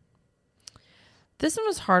Belle. This one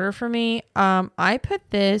was harder for me. I put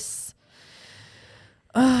this.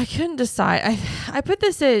 I couldn't decide. I put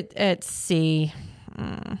this at C.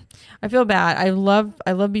 I feel bad. I love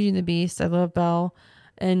Beauty and the Beast. I love Belle,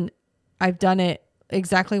 and I've done it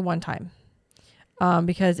exactly one time,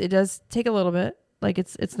 because it does take a little bit. Like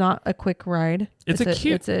it's not a quick ride. It's a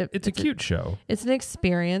cute show. It's an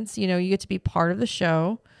experience. You get to be part of the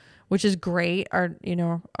show, which is great. Our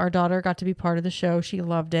daughter got to be part of the show. She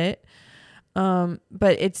loved it. But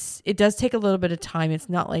it does take a little bit of time. It's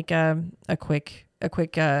not like a quick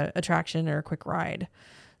attraction or a quick ride.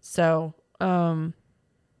 So,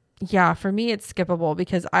 yeah, for me, it's skippable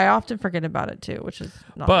because I often forget about it too, which is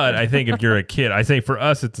not. But good. I think if you're a kid, I say for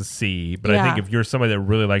us, it's a C. But I think if you're somebody that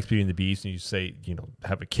really likes Beauty and the Beast and you say,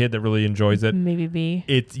 have a kid that really enjoys it, maybe B.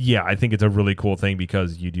 I think it's a really cool thing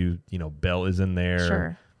because you do, Belle is in there.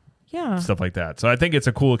 Sure. Yeah. Stuff like that. So I think it's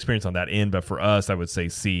a cool experience on that end. But for us, I would say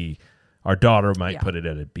C. Our daughter might put it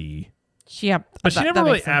at a B. But she never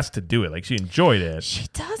really asked to do it. Like, she enjoyed it. She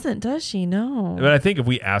doesn't, does she? No. But I think if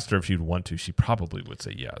we asked her if she'd want to, she probably would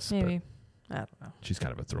say yes. Maybe. I don't know. She's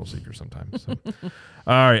kind of a thrill seeker sometimes. So.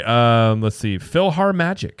 All right. Let's see.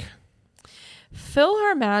 PhilharMagic.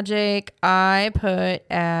 PhilharMagic, I put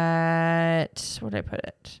at... What did I put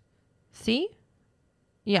it? C?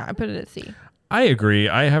 Yeah, I put it at C. I agree.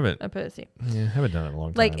 I put it at C. Yeah, I haven't done it in a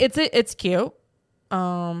long time. Like, it's cute.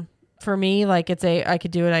 For me, like I could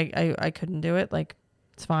do it. I couldn't do it. Like,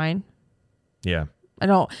 it's fine. Yeah. I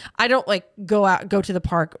don't like go to the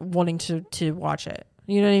park wanting to watch it.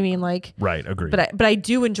 You know what I mean? Like, right. Agree. But I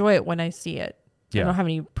do enjoy it when I see it. Yeah. I don't have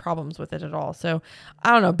any problems with it at all. So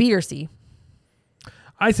I don't know, B or C.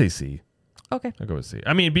 I say C. Okay. I'll go with C.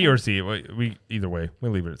 I mean, B or C. We either way,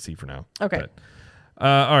 we'll leave it at C for now. Okay. But,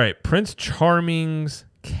 all right. Prince Charming's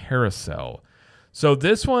Carousel. So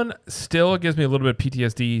this one still gives me a little bit of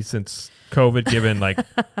PTSD since COVID, given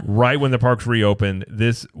right when the parks reopened,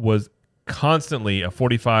 this was constantly a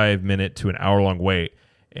 45-minute to an hour-long wait,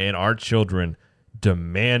 and our children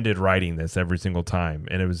demanded writing this every single time,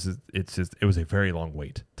 and it was a very long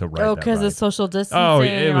wait to write. Oh, that because ride. of social distancing. Oh,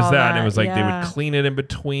 it was all that. And it was like they yeah. would clean it in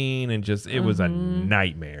between, and just it was a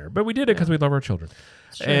nightmare. But we did it because we love our children,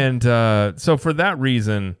 Sure. and so for that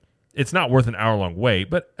reason, it's not worth an hour-long wait.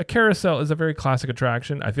 But a carousel is a very classic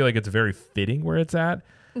attraction. I feel like it's very fitting where it's at.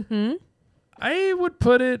 Mm-hmm. I would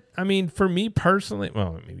put it. I mean, for me personally,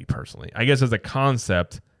 well, maybe personally, I guess as a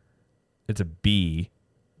concept, it's a B.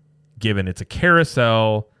 Given it's a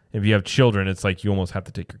carousel, if you have children, it's like you almost have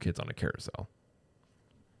to take your kids on a carousel.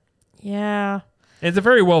 Yeah. And it's a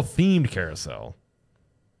very well themed carousel,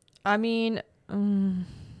 I mean,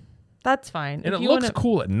 that's fine. and If it you looks wanna-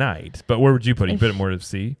 cool at night. But where would you put it? You put it more to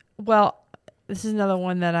C. Well, this is another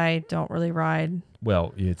one that I don't really ride.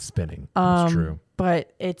 Well, it's spinning. That's true.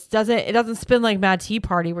 But it doesn't spin like Mad Tea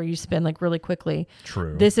Party where you spin like really quickly.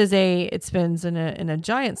 True. It spins in a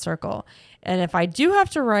giant circle. And if I do have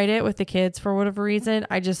to ride it with the kids for whatever reason,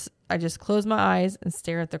 I just close my eyes and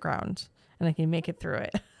stare at the ground, and I can make it through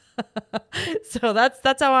it. So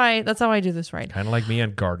that's how I do this ride. Kind of like me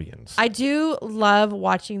on Guardians. I do love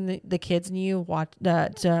watching the kids and you watch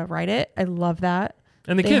to ride it. I love that.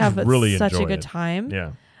 and the They kids have really such enjoy a good it. time.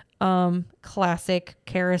 Yeah. Classic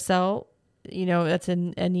carousel. You know, that's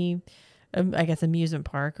in any, I guess, amusement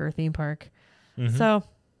park or theme park. Mhm. So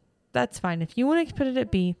that's fine. If you want to put it at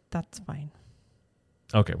B, that's fine.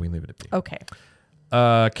 Okay, we can leave it at B. Okay.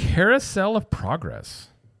 Carousel of Progress.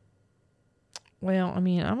 Well, I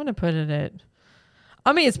mean, I'm going to put it at,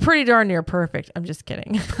 I mean, it's pretty darn near perfect. I'm just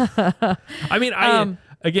kidding. I mean,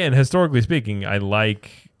 again, historically speaking, I like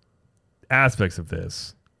aspects of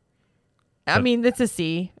this. I mean, it's a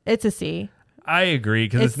C. It's a C. I agree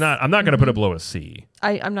because it's It's- not. I'm not going to put it below a C.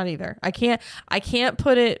 I'm not either. I can't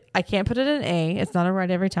put it in A. It's not a right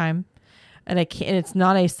every time. And it's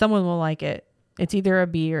not a someone will like it. It's either a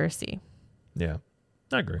B or a C. Yeah,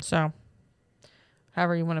 I agree. So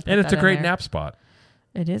however you want to put And that it's a in great there. nap spot.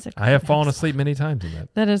 It is a I have great fallen nap asleep many times in that. spot.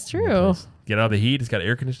 That is true. place. Get out of the heat. It's got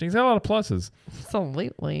air conditioning. It's got a lot of pluses.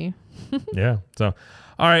 Absolutely. Yeah. So,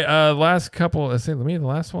 all right. Last couple. Let's see. Let me the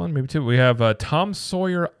last one. Maybe two. We have Tom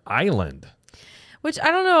Sawyer Island. Which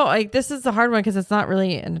I don't know. Like this is the hard one because it's not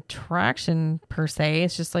really an attraction per se.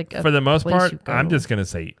 It's just like a For the most place part, you go. I'm just gonna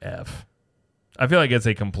say F. I feel like it's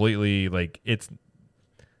a completely it's.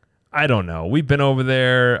 I don't know. We've been over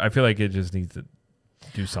there. I feel like it just needs to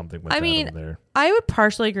do something with I that mean, over there. I would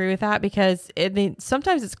partially agree with that because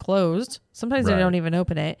sometimes it's closed. Sometimes Right. they don't even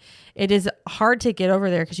open it. It is hard to get over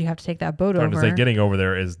there because you have to take that boat Trying over. to say getting over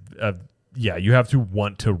there is. Yeah, you have to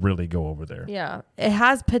want to really go over there. Yeah, it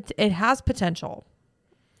has potential.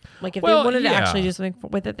 Like if Well, they wanted to yeah. actually do something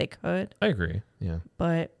with it, they could. I agree. Yeah.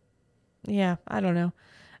 But yeah, I don't know.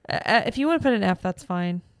 If you want to put an F, that's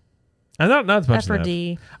fine. And not as much F or as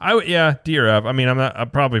D. I would, yeah, D or F. I mean, I'm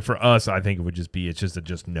not probably for us. I think it would just be it's just a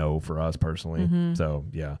just no for us personally. Mm-hmm. So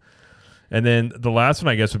yeah, and then the last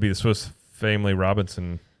one I guess would be the Swiss Family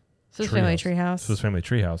Robinson Swiss Treehouse. Family Treehouse. Swiss Family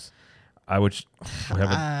Treehouse. Which we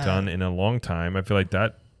haven't done in a long time. I feel like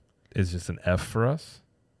that is just an F for us.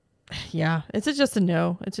 Yeah, it's just a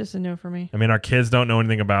no. It's just a no for me. I mean, our kids don't know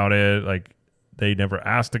anything about it. Like they never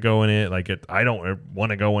asked to go in it. Like I don't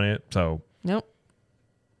want to go in it. So Nope.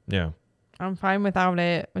 yeah. I'm fine without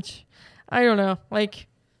it, which I don't know. Like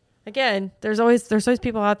again, there's always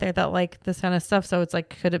people out there that like this kind of stuff, so it's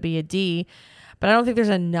like could it be a D? But I don't think there's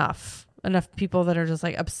enough people that are just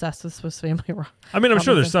like obsessed with Swiss Family Robinson. I mean, I'm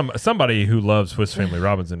sure there's somebody who loves Swiss Family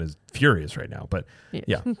Robinson is furious right now, but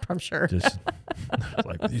yeah. I'm sure. Just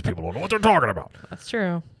like these people don't know what they're talking about. That's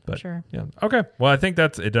true. But sure. yeah. Okay. Well, I think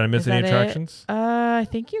that's it. Did I miss Is any that it? attractions? I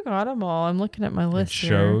think you got them all. I'm looking at my And list here.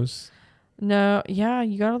 shows. No, yeah,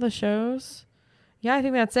 you got all the shows. Yeah, I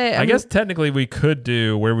think that's it. I guess technically we could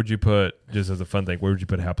do. Where would you put just as a fun thing? Where would you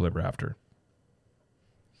put Happily Ever After?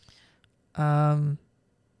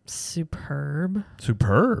 Superb.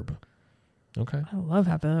 Superb. Okay. I love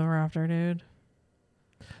Happy Ever After, dude.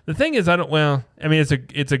 The thing is, I mean,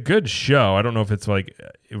 it's a good show. I don't know if it's like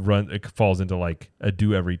it falls into like a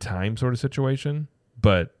do every time sort of situation,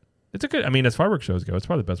 but it's a good. I mean, as fireworks shows go, it's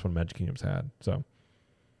probably the best one Magic Kingdom's had. So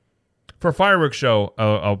for a fireworks show,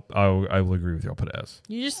 I will agree with you. I'll put S.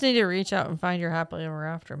 You just need to reach out and find your Happily Ever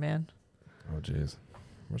After, man. Oh, jeez.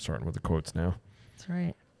 We're starting with the quotes now. That's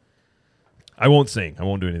right. I won't sing. I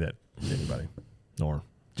won't do any of that to anybody. Nor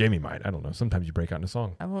Jamie might. I don't know. Sometimes you break out in a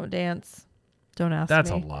song. I won't dance. Don't ask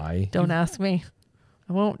That's me. a lie. Don't ask me.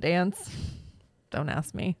 I won't dance. Don't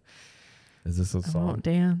ask me. Is this a I song? won't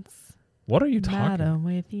dance. What are you talking? Madam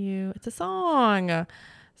with you. It's a song.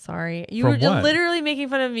 Sorry. You From were just what? literally making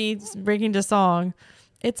fun of me breaking to song.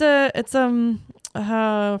 It's Frank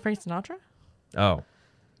Sinatra? Oh.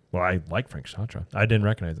 Well, I like Frank Sinatra. I didn't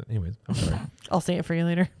recognize it. Anyways, I'm sorry. I'll sing it for you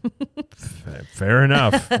later. Fair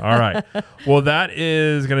enough. All right. Well, that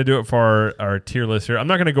is going to do it for our tier list here. I'm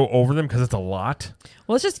not going to go over them because it's a lot.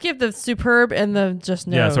 Well, let's just give the superb and the just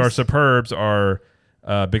knows. Yeah, so our superbs are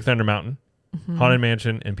Big Thunder Mountain, Haunted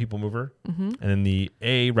Mansion, and People Mover. And then the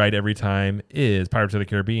A Ride Every Time is Pirates of the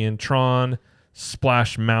Caribbean, Tron,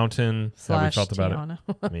 Splash Mountain. How we felt about Tiana.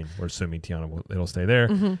 it. I mean, we're assuming Tiana it'll stay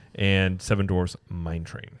there. And Seven Dwarfs Mine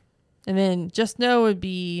Train. And then just know would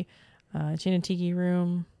be Gin and Tiki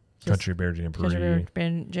Room, Country Bear Jamboree. Country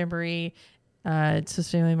Bear Jamboree, Swiss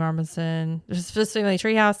Family Marmoset, Swiss Family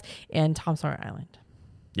Treehouse, and Tom Sawyer Island.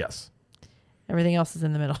 Yes. Everything else is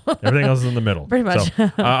in the middle. Everything else is in the middle. Pretty much. So,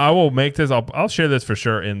 I will make this. I'll share this for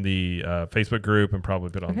sure in the Facebook group and probably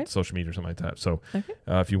put it on social media or something like that. So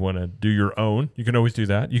if you want to do your own, you can always do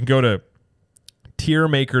that. You can go to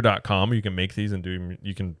tiermaker.com. You can make these and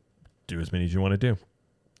you can do as many as you want to do.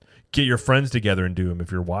 Get your friends together and do them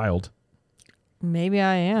if you're wild. Maybe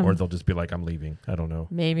I am. Or they'll just be like, I'm leaving. I don't know.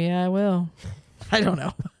 Maybe I will. I don't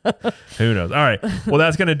know. Who knows? All right. Well,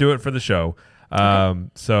 that's going to do it for the show.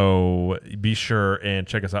 So be sure and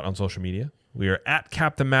check us out on social media. We are at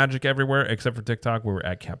Cap the Magic everywhere except for TikTok. We're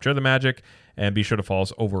at Capture the Magic. And be sure to follow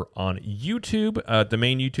us over on YouTube, the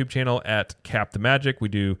main YouTube channel at Cap the Magic. We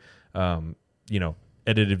do,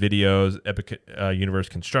 edited videos, Epic Universe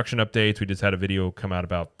construction updates. We just had a video come out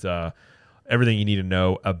about everything you need to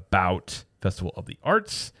know about Festival of the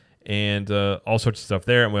Arts and all sorts of stuff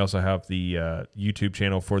there. And we also have the YouTube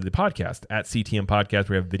channel for the podcast at CTM Podcast.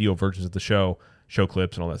 We have video versions of the show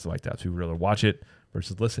clips and all that stuff like that. So if you'd rather watch it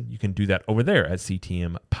versus listen, you can do that over there at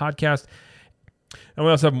CTM Podcast. And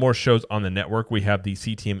we also have more shows on the network. We have the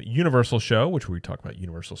CTM Universal Show, which we talk about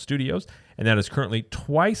Universal Studios, and that is currently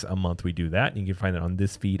twice a month we do that. And you can find it on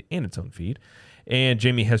this feed and its own feed. And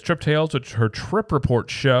Jamie has Trip Tales, which is her trip report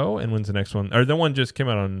show. And when's the next one? Or the one just came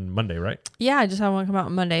out on Monday, right? Yeah, I just had one come out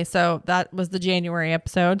on Monday. So that was the January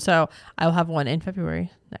episode. So I will have one in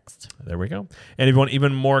February next. There we go. And if you want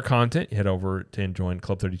even more content, head over to and join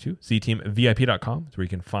Club 32, ctmvip.com, where you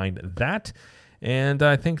can find that. And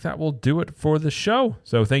I think that will do it for the show.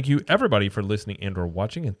 So thank you, everybody, for listening and or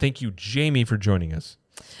watching. And thank you, Jamie, for joining us.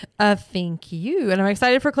 Thank you. And I'm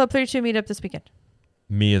excited for Club 32 meetup this weekend.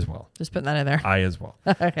 Me as well. Just putting that in there. I as well.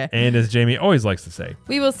 Okay. And as Jamie always likes to say,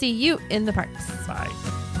 we will see you in the parks.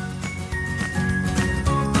 Bye.